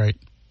have to write.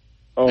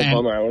 Oh,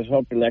 bummer. I was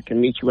hoping I can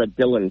meet you at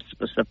Dillon's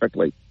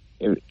specifically,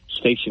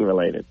 station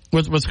related.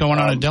 What's going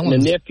on at Dillon's?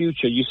 In the near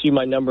future, you see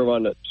my number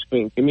on the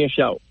screen. Give me a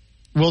shout.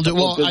 We'll do.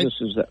 Well,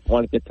 businesses that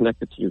want to get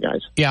connected to you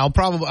guys. Yeah,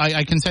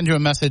 I can send you a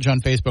message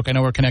on Facebook. I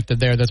know we're connected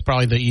there. That's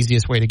probably the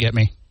easiest way to get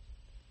me.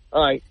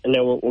 All right, and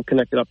then we'll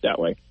connect it up that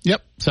way.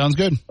 Yep, sounds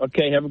good.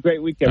 Okay, have a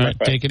great weekend. All right,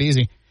 take it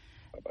easy.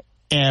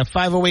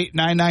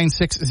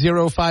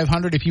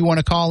 508-996-0500 if you want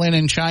to call in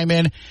and chime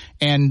in.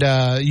 And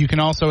you can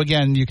also,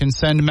 again, you can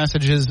send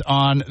messages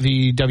on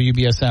the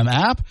WBSM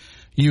app.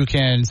 You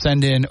can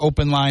send in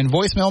open line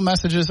voicemail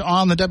messages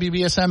on the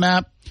WBSM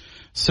app.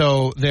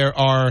 So there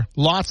are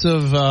lots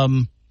of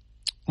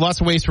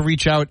ways to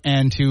reach out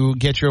and to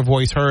get your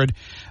voice heard.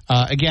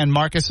 Again,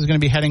 Marcus is going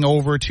to be heading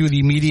over to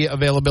the media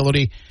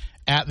availability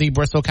at the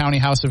Bristol County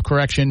House of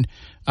Correction.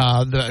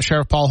 The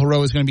Sheriff Paul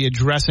Heroux is going to be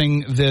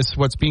addressing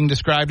what's being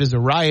described as a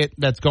riot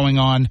that's going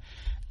on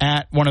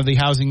at one of the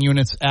housing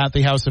units at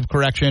the House of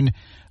Correction.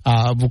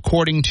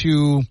 According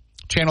to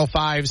Channel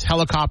 5's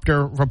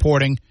helicopter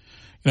reporting,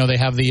 they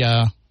have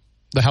the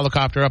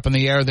helicopter up in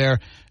the air there,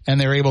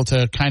 and they're able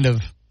to kind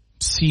of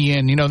see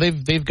in.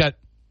 They've got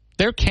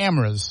their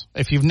cameras.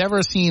 If you've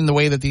never seen the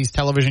way that these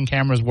television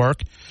cameras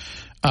work,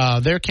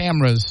 their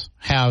cameras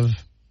have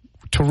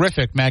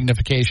terrific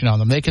magnification on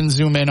them. They can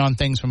zoom in on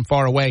things from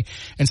far away,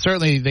 and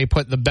certainly they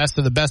put the best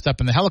of the best up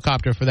in the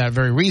helicopter for that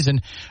very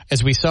reason.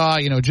 As we saw,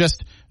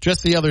 just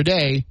the other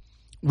day,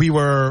 we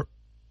were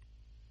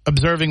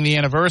observing the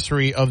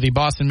anniversary of the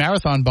Boston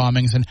Marathon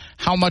bombings, and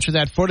how much of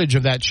that footage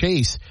of that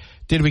chase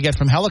did we get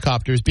from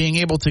helicopters, being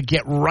able to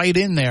get right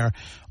in there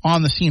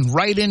on the scene,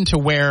 right into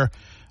where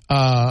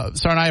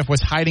Tsarnaev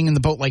was hiding in the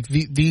boat. Like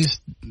these,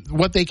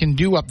 what they can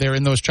do up there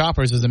in those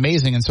choppers is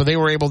amazing. And so they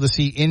were able to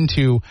see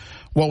into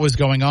what was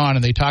going on.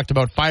 And they talked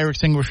about fire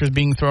extinguishers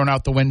being thrown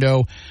out the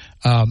window,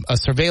 a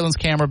surveillance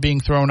camera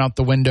being thrown out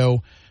the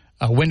window,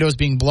 windows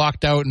being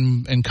blocked out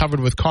and covered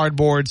with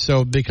cardboard.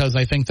 So because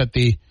I think that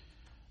the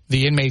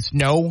inmates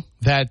know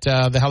that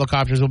the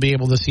helicopters will be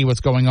able to see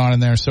what's going on in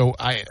there. So,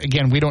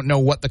 we don't know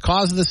what the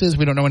cause of this is.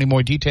 We don't know any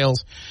more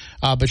details.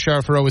 But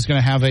Sheriff Heroux is going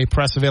to have a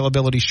press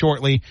availability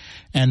shortly,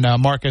 and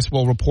Marcus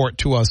will report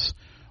to us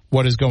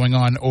what is going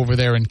on over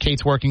there. And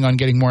Kate's working on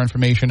getting more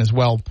information as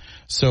well.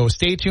 So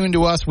stay tuned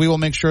to us. We will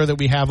make sure that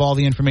we have all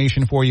the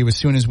information for you as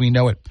soon as we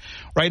know it.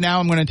 Right now,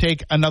 I'm going to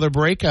take another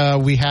break.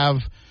 We have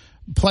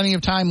plenty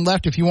of time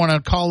left if you want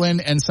to call in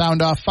and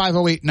sound off.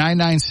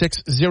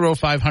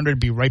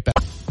 508-996-0500. Be right back.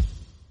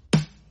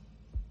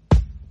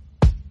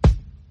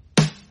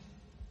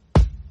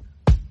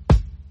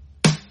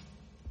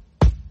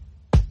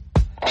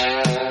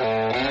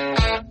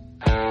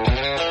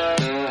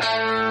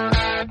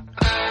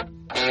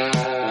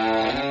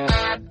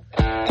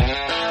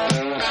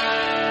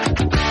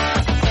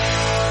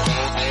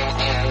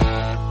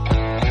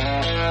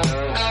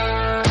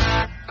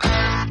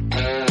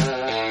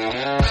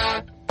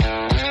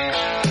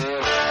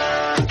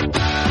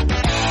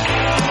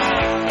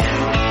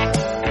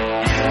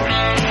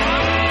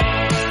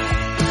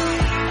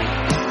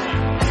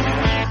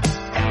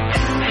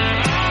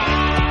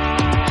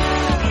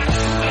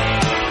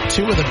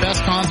 Two of the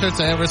best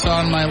concerts I ever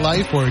saw in my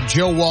life were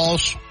Joe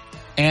Walsh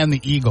and the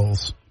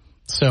Eagles.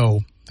 So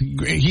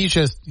he's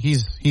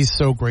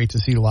so great to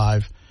see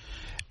live,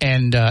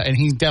 and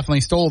he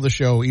definitely stole the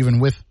show even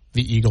with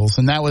the Eagles.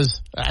 And I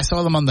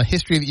saw them on the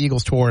History of the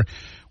Eagles tour,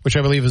 which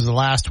I believe is the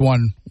last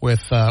one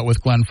with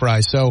Glenn Frey.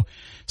 So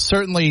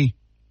certainly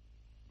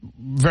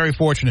very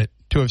fortunate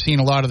to have seen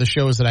a lot of the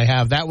shows that I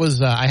have. That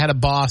was I had a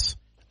boss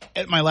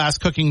at my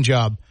last cooking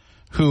job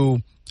who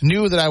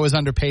knew that I was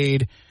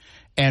underpaid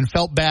and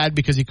felt bad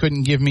because he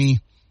couldn't give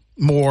me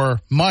more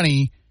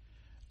money,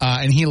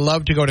 and he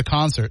loved to go to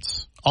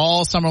concerts.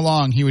 All summer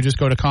long, he would just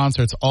go to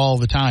concerts all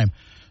the time.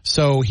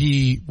 So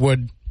he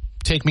would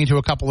take me to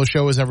a couple of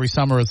shows every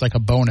summer as like a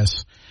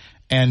bonus.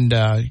 And,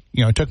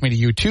 took me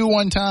to U2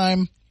 one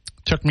time,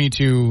 took me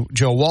to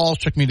Joe Walsh,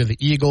 took me to the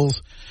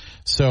Eagles.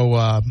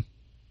 So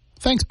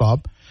thanks,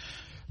 Bob.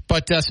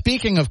 But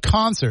speaking of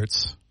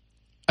concerts,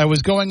 I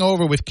was going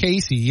over with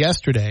Casey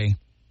yesterday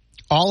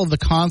all of the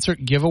concert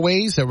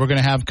giveaways that we're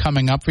going to have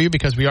coming up for you,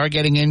 because we are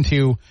getting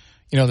into,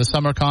 the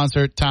summer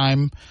concert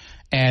time,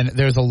 and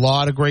there's a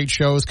lot of great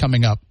shows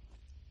coming up.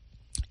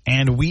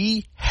 And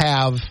we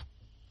have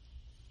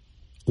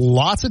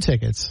lots of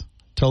tickets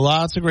to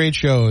lots of great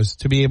shows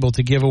to be able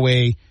to give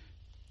away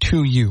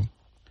to you.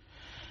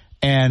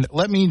 And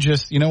let me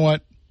just,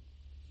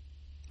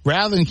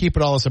 rather than keep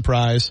it all a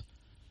surprise,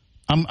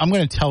 I'm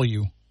going to tell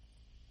you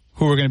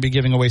who we're going to be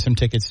giving away some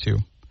tickets to,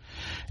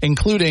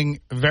 including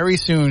very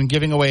soon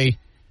giving away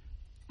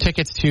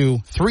tickets to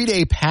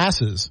 3-day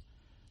passes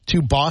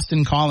to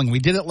Boston Calling. We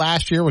did it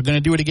last year. We're going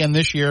to do it again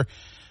this year.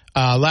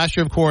 Last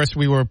year, of course,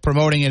 we were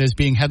promoting it as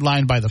being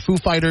headlined by the Foo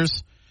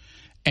Fighters,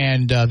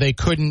 and they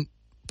couldn't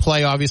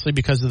play, obviously,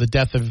 because of the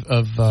death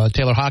of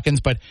Taylor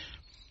Hawkins. But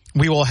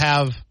we will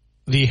have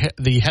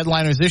the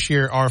headliners this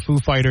year are Foo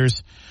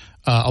Fighters,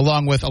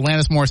 along with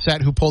Alanis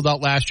Morissette, who pulled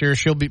out last year.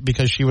 She'll be,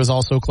 because she was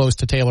also close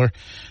to Taylor.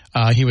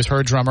 He was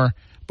her drummer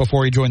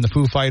before he joined the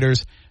Foo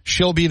Fighters.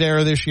 She'll be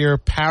there this year.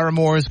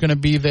 Paramore is going to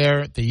be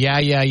there. The Yeah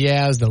Yeah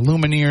Yeahs, the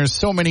Lumineers,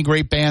 so many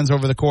great bands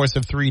over the course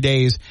of 3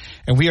 days.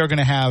 And we are going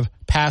to have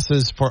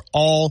passes for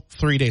all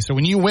 3 days. So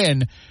when you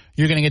win,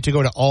 you're going to get to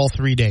go to all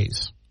 3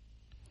 days.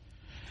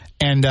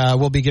 And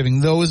we'll be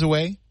giving those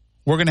away.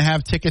 We're going to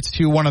have tickets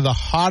to one of the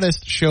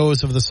hottest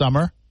shows of the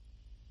summer,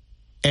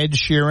 Ed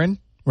Sheeran.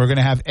 We're going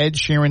to have Ed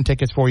Sheeran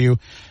tickets for you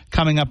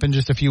coming up in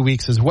just a few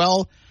weeks as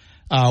well.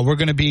 We're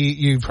going to be,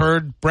 you've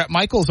heard Bret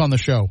Michaels on the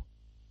show,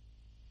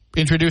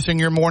 introducing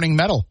your morning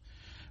metal.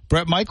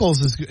 Bret Michaels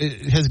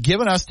has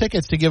given us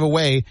tickets to give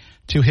away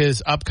to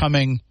his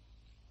upcoming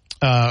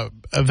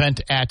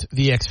event at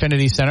the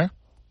Xfinity Center.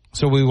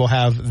 So we will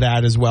have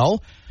that as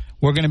well.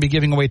 We're going to be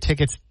giving away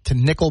tickets to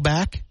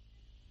Nickelback.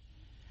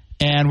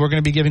 And we're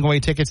going to be giving away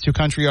tickets to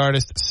country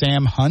artist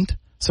Sam Hunt.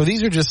 So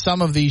these are just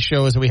some of these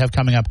shows that we have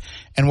coming up.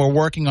 And we're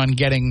working on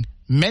getting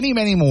many,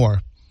 many more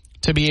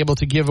to be able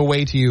to give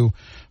away to you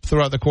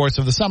throughout the course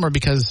of the summer,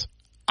 because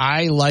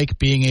I like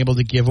being able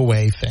to give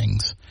away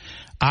things.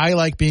 I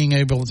like being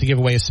able to give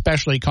away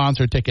especially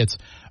concert tickets,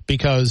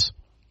 because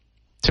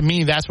to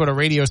me, that's what a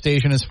radio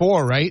station is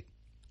for, right?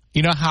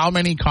 You know how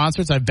many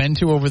concerts I've been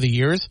to over the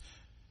years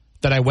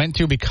that I went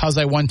to because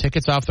I won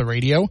tickets off the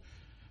radio?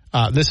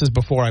 This is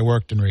before I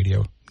worked in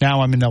radio.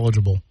 Now I'm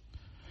ineligible.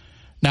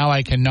 Now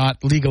I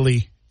cannot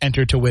legally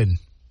enter to win.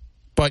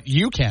 But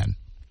you can.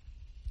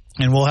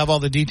 And we'll have all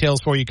the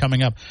details for you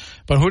coming up.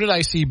 But who did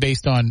I see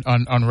based on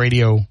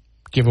radio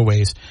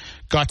giveaways?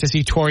 Got to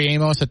see Tori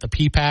Amos at the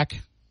PPAC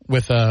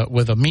with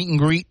a meet and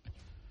greet,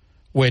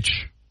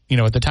 which, you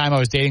know, at the time I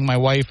was dating my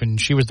wife and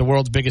she was the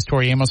world's biggest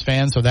Tori Amos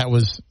fan, so that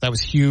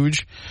was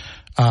huge.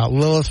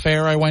 Lilith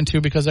Fair I went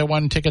to because I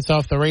won tickets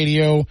off the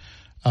radio.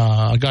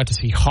 I got to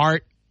see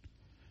Heart.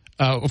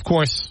 Of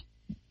course,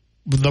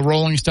 the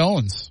Rolling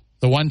Stones.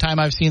 The one time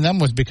I've seen them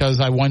was because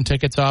I won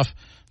tickets off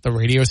the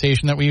radio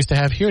station that we used to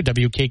have here,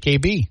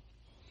 WKKB.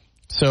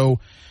 So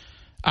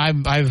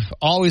I've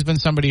always been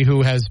somebody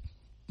who has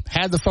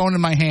had the phone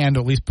in my hand,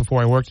 at least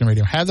before I worked in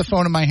radio, had the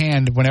phone in my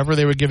hand whenever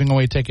they were giving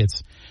away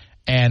tickets.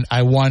 And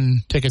I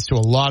won tickets to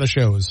a lot of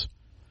shows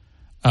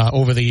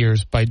over the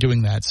years by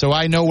doing that. So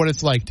I know what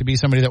it's like to be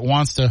somebody that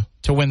wants to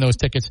win those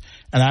tickets,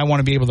 and I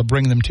want to be able to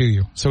bring them to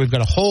you. So we've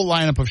got a whole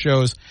lineup of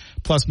shows,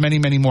 plus many,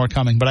 many more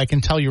coming. But I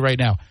can tell you right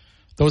now,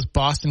 those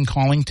Boston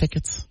Calling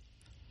tickets,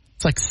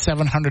 it's like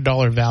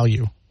 $700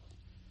 value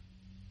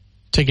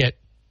to get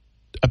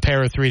a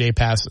pair of 3-day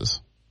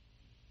passes.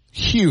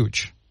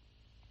 Huge.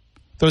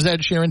 Those Ed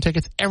Sheeran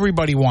tickets,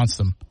 everybody wants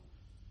them.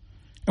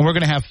 And we're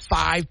going to have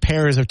 5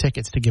 pairs of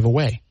tickets to give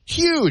away.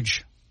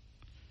 Huge.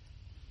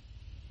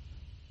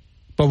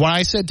 But when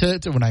I said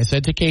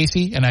to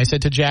Casey and I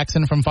said to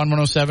Jackson from Fun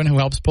 107, who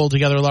helps pull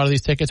together a lot of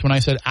these tickets, when I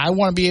said I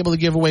want to be able to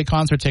give away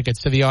concert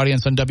tickets to the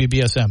audience on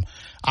WBSM,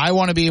 I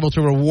want to be able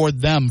to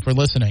reward them for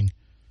listening,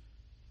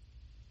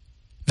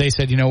 they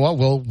said, you know what,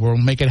 we'll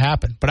make it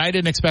happen. But I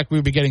didn't expect we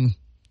would be getting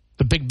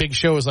the big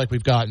shows like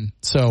we've gotten.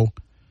 So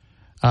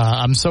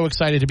I'm so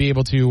excited to be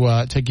able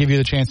to give you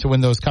the chance to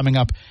win those coming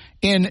up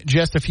in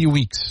just a few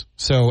weeks.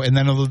 So, and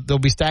then they'll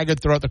be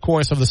staggered throughout the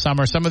course of the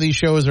summer. Some of these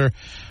shows are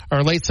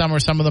late summer,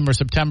 some of them are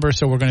September.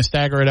 So we're going to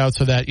stagger it out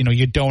so that, you know,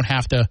 you don't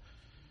have to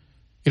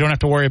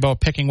worry about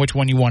picking which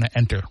one you want to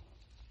enter.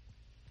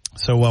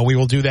 So we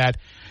will do that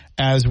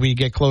as we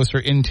get closer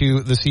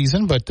into the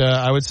season. But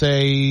I would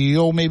say,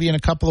 maybe in a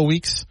couple of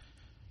weeks,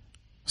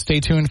 stay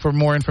tuned for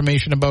more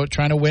information about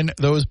trying to win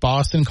those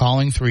Boston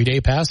Calling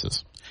 3-day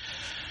passes.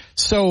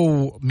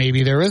 So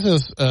maybe there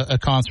is a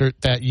concert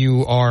that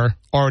you are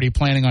already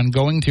planning on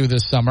going to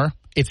this summer.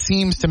 It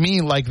seems to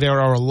me like there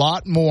are a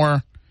lot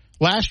more.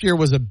 Last year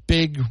was a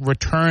big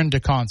return to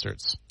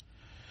concerts,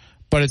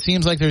 but it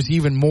seems like there's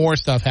even more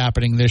stuff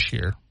happening this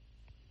year.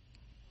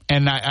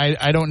 And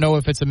I don't know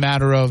if it's a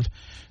matter of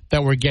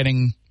that we're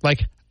getting,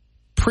 like,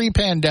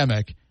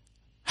 pre-pandemic,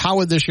 how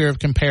would this year have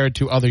compared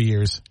to other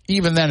years?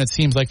 Even then, it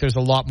seems like there's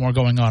a lot more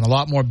going on, a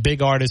lot more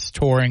big artists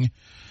touring.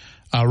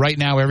 Right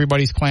now,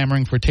 everybody's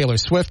clamoring for Taylor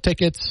Swift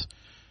tickets.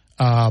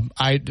 Some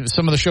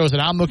of the shows that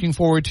I'm looking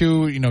forward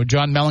to, you know,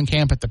 John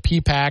Mellencamp at the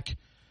PPAC,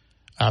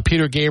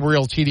 Peter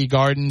Gabriel, TD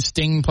Garden,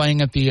 Sting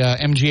playing at the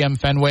MGM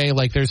Fenway.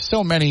 Like, there's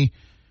so many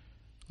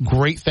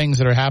great things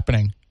that are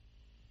happening.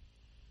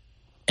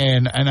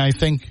 And I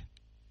think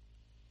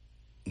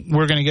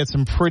we're going to get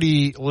some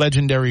pretty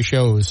legendary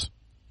shows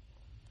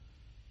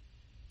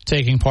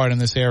taking part in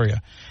this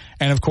area.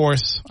 And, of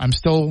course, I'm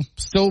still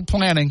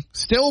planning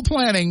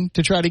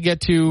to try to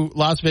get to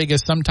Las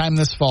Vegas sometime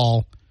this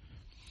fall.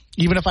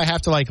 Even if I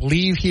have to, like,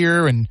 leave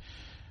here and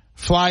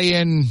fly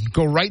in,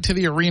 go right to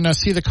the arena,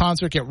 see the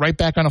concert, get right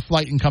back on a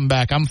flight and come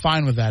back. I'm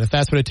fine with that if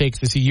that's what it takes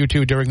to see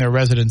U2 during their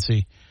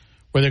residency,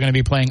 where they're going to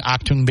be playing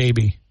Achtung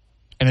Baby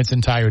in its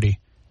entirety.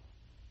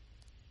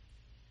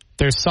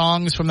 There's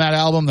songs from that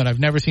album that I've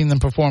never seen them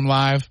perform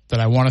live that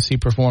I want to see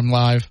perform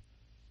live.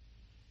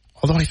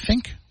 Although I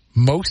think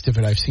most of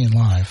it I've seen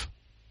live.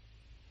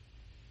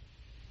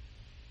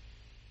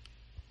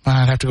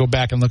 I'd have to go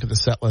back and look at the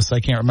set list. I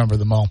can't remember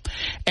them all.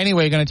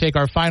 Anyway, going to take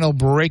our final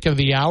break of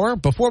the hour.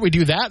 Before we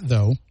do that,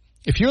 though,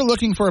 if you're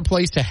looking for a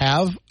place to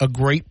have a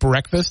great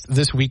breakfast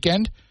this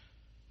weekend,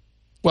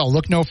 well,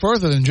 look no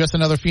further than just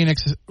another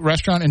Phoenix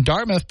restaurant in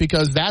Dartmouth,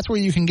 because that's where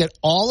you can get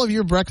all of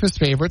your breakfast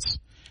favorites,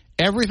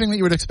 everything that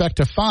you would expect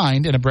to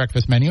find in a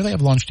breakfast menu. They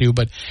have lunch too,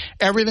 but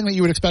everything that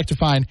you would expect to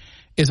find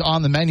is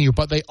on the menu.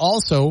 But they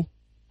also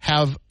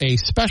have a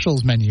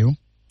specials menu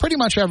pretty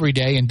much every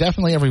day and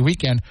definitely every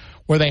weekend,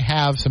 where they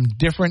have some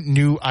different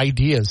new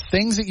ideas,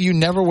 things that you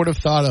never would have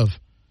thought of.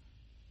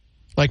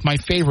 Like my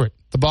favorite,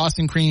 the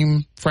Boston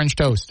cream French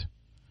toast.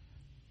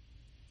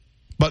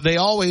 But they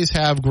always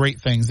have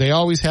great things. They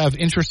always have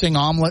interesting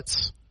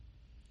omelets.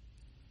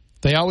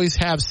 They always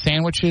have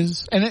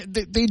sandwiches. And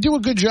they do a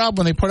good job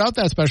when they put out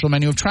that special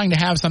menu of trying to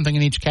have something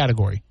in each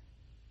category.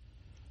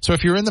 So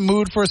if you're in the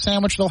mood for a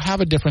sandwich, they'll have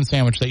a different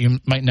sandwich that you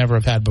might never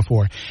have had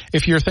before.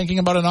 If you're thinking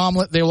about an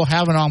omelet, they will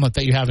have an omelet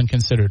that you haven't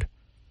considered.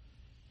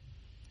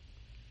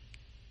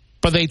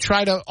 But they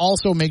try to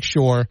also make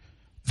sure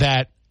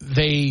that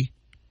they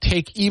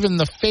take even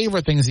the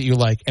favorite things that you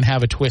like and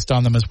have a twist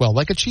on them as well,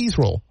 like a cheese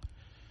roll.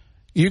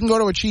 You can go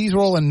to a cheese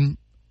roll and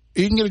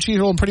you can get a cheese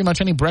roll in pretty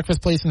much any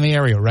breakfast place in the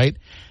area, right?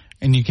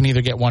 And you can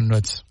either get one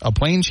that's a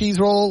plain cheese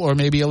roll or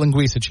maybe a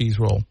linguiça cheese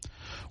roll.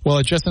 Well,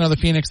 at Just Another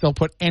Phoenix, they'll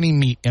put any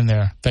meat in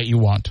there that you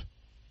want.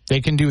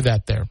 They can do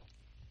that there.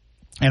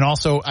 And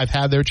also, I've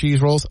had their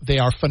cheese rolls. They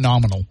are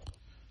phenomenal.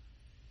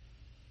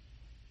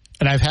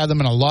 And I've had them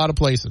in a lot of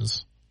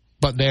places,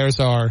 but theirs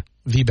are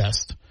the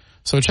best.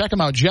 So check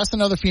them out. Just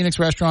Another Phoenix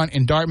restaurant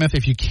in Dartmouth.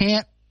 If you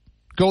can't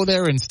go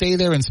there and stay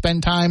there and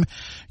spend time,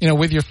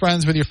 with your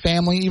friends, with your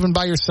family, even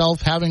by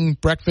yourself, having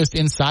breakfast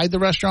inside the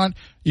restaurant,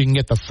 you can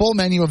get the full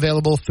menu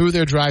available through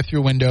their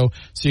drive-through window,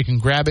 so you can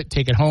grab it,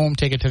 take it home,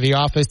 take it to the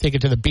office, take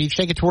it to the beach,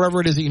 take it to wherever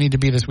it is that you need to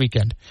be this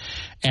weekend.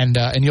 And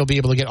you'll be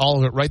able to get all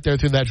of it right there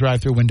through that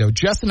drive-through window.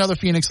 Just Another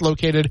Phoenix,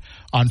 located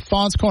on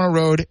Fons Corner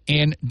Road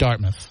in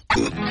Dartmouth.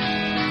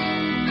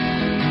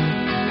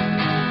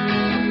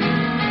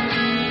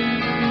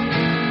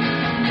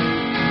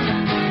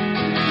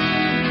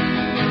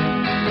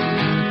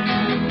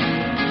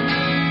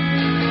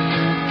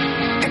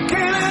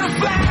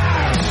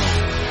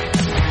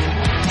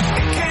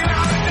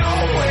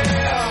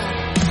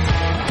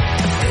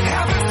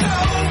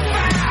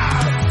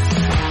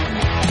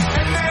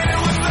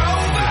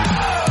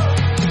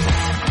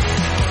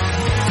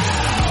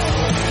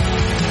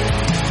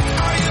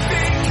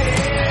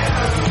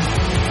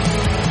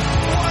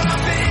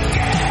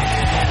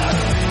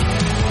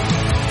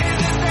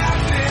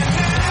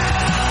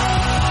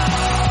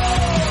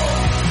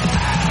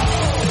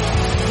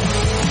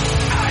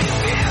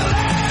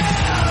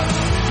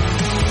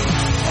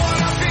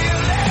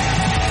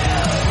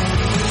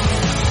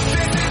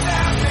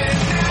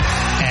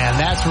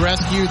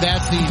 Rescue,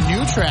 that's the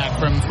new track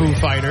from Foo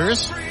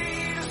Fighters.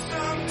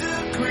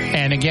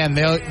 And again,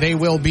 they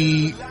will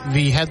be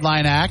the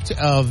headline act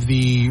of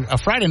a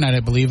Friday night, I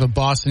believe, of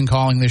Boston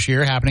Calling this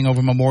year, happening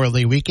over Memorial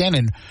Day weekend.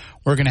 And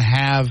we're going to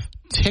have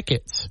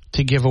tickets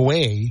to give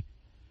away,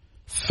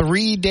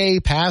 3-day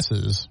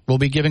passes. We'll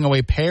be giving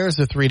away pairs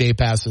of 3-day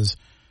passes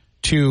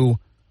to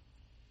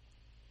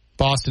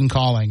Boston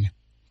Calling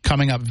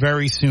coming up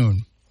very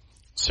soon.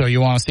 So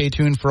you want to stay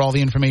tuned for all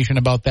the information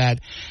about that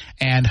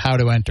and how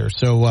to enter.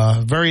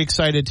 So very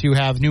excited to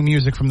have new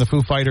music from the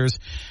Foo Fighters,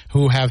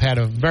 who have had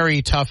a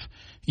very tough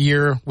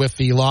year with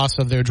the loss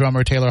of their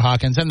drummer Taylor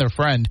Hawkins and their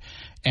friend.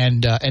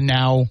 And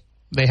now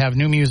they have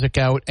new music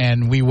out,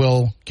 and we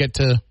will get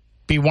to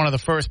be one of the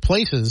first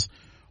places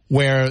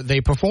where they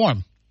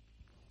perform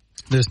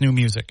this new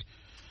music.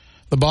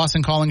 The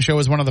Boston Calling show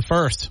is one of the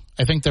first.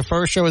 I think their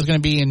first show is going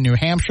to be in New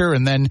Hampshire,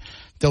 and then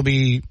they'll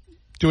be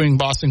doing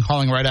Boston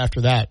Calling right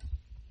after that.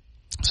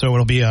 So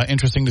it'll be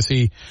interesting to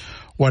see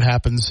what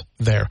happens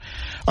there.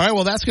 All right,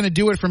 well, that's going to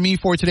do it for me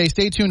for today.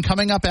 Stay tuned.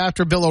 Coming up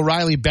after Bill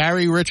O'Reilly,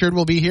 Barry Richard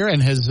will be here,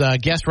 and his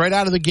guest right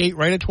out of the gate,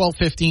 right at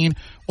 12:15,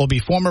 will be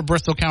former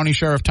Bristol County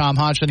Sheriff Tom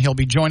Hodgson. He'll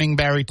be joining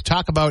Barry to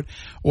talk about,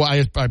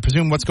 I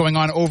presume, what's going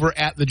on over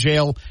at the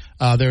jail.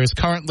 There is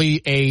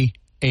currently a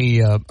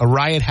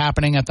riot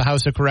happening at the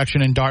House of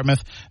Correction in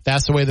Dartmouth.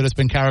 That's the way that it's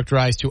been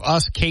characterized to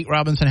us. Kate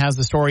Robinson has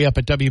the story up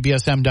at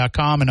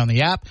WBSM.com and on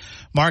the app.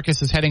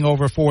 Marcus is heading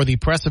over for the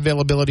press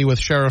availability with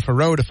Sheriff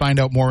Heroux to find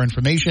out more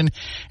information.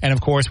 And, of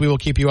course, we will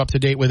keep you up to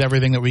date with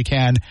everything that we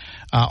can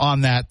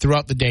on that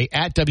throughout the day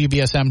at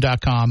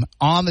WBSM.com,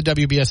 on the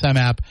WBSM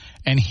app,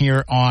 and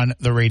here on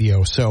the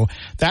radio. So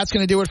that's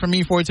going to do it for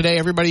me for today.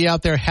 Everybody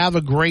out there, have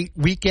a great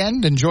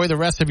weekend. Enjoy the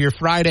rest of your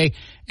Friday.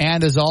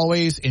 And as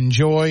always,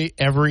 enjoy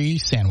every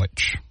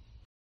sandwich.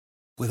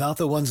 Without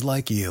the ones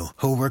like you,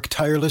 who work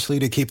tirelessly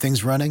to keep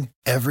things running,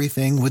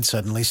 everything would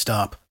suddenly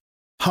stop.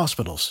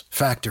 Hospitals,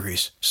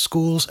 factories,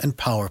 schools, and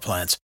power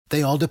plants,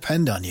 they all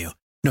depend on you.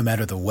 No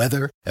matter the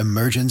weather,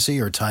 emergency,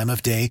 or time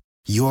of day,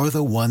 you're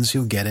the ones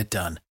who get it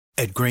done.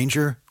 At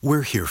Grainger,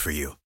 we're here for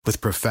you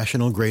with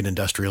professional-grade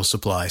industrial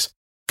supplies.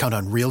 Count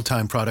on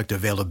real-time product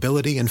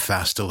availability and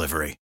fast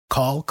delivery.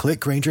 Call, click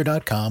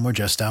Grainger.com, or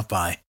just stop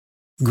by.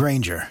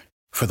 Grainger,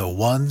 for the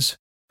ones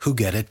who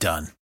get it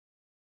done.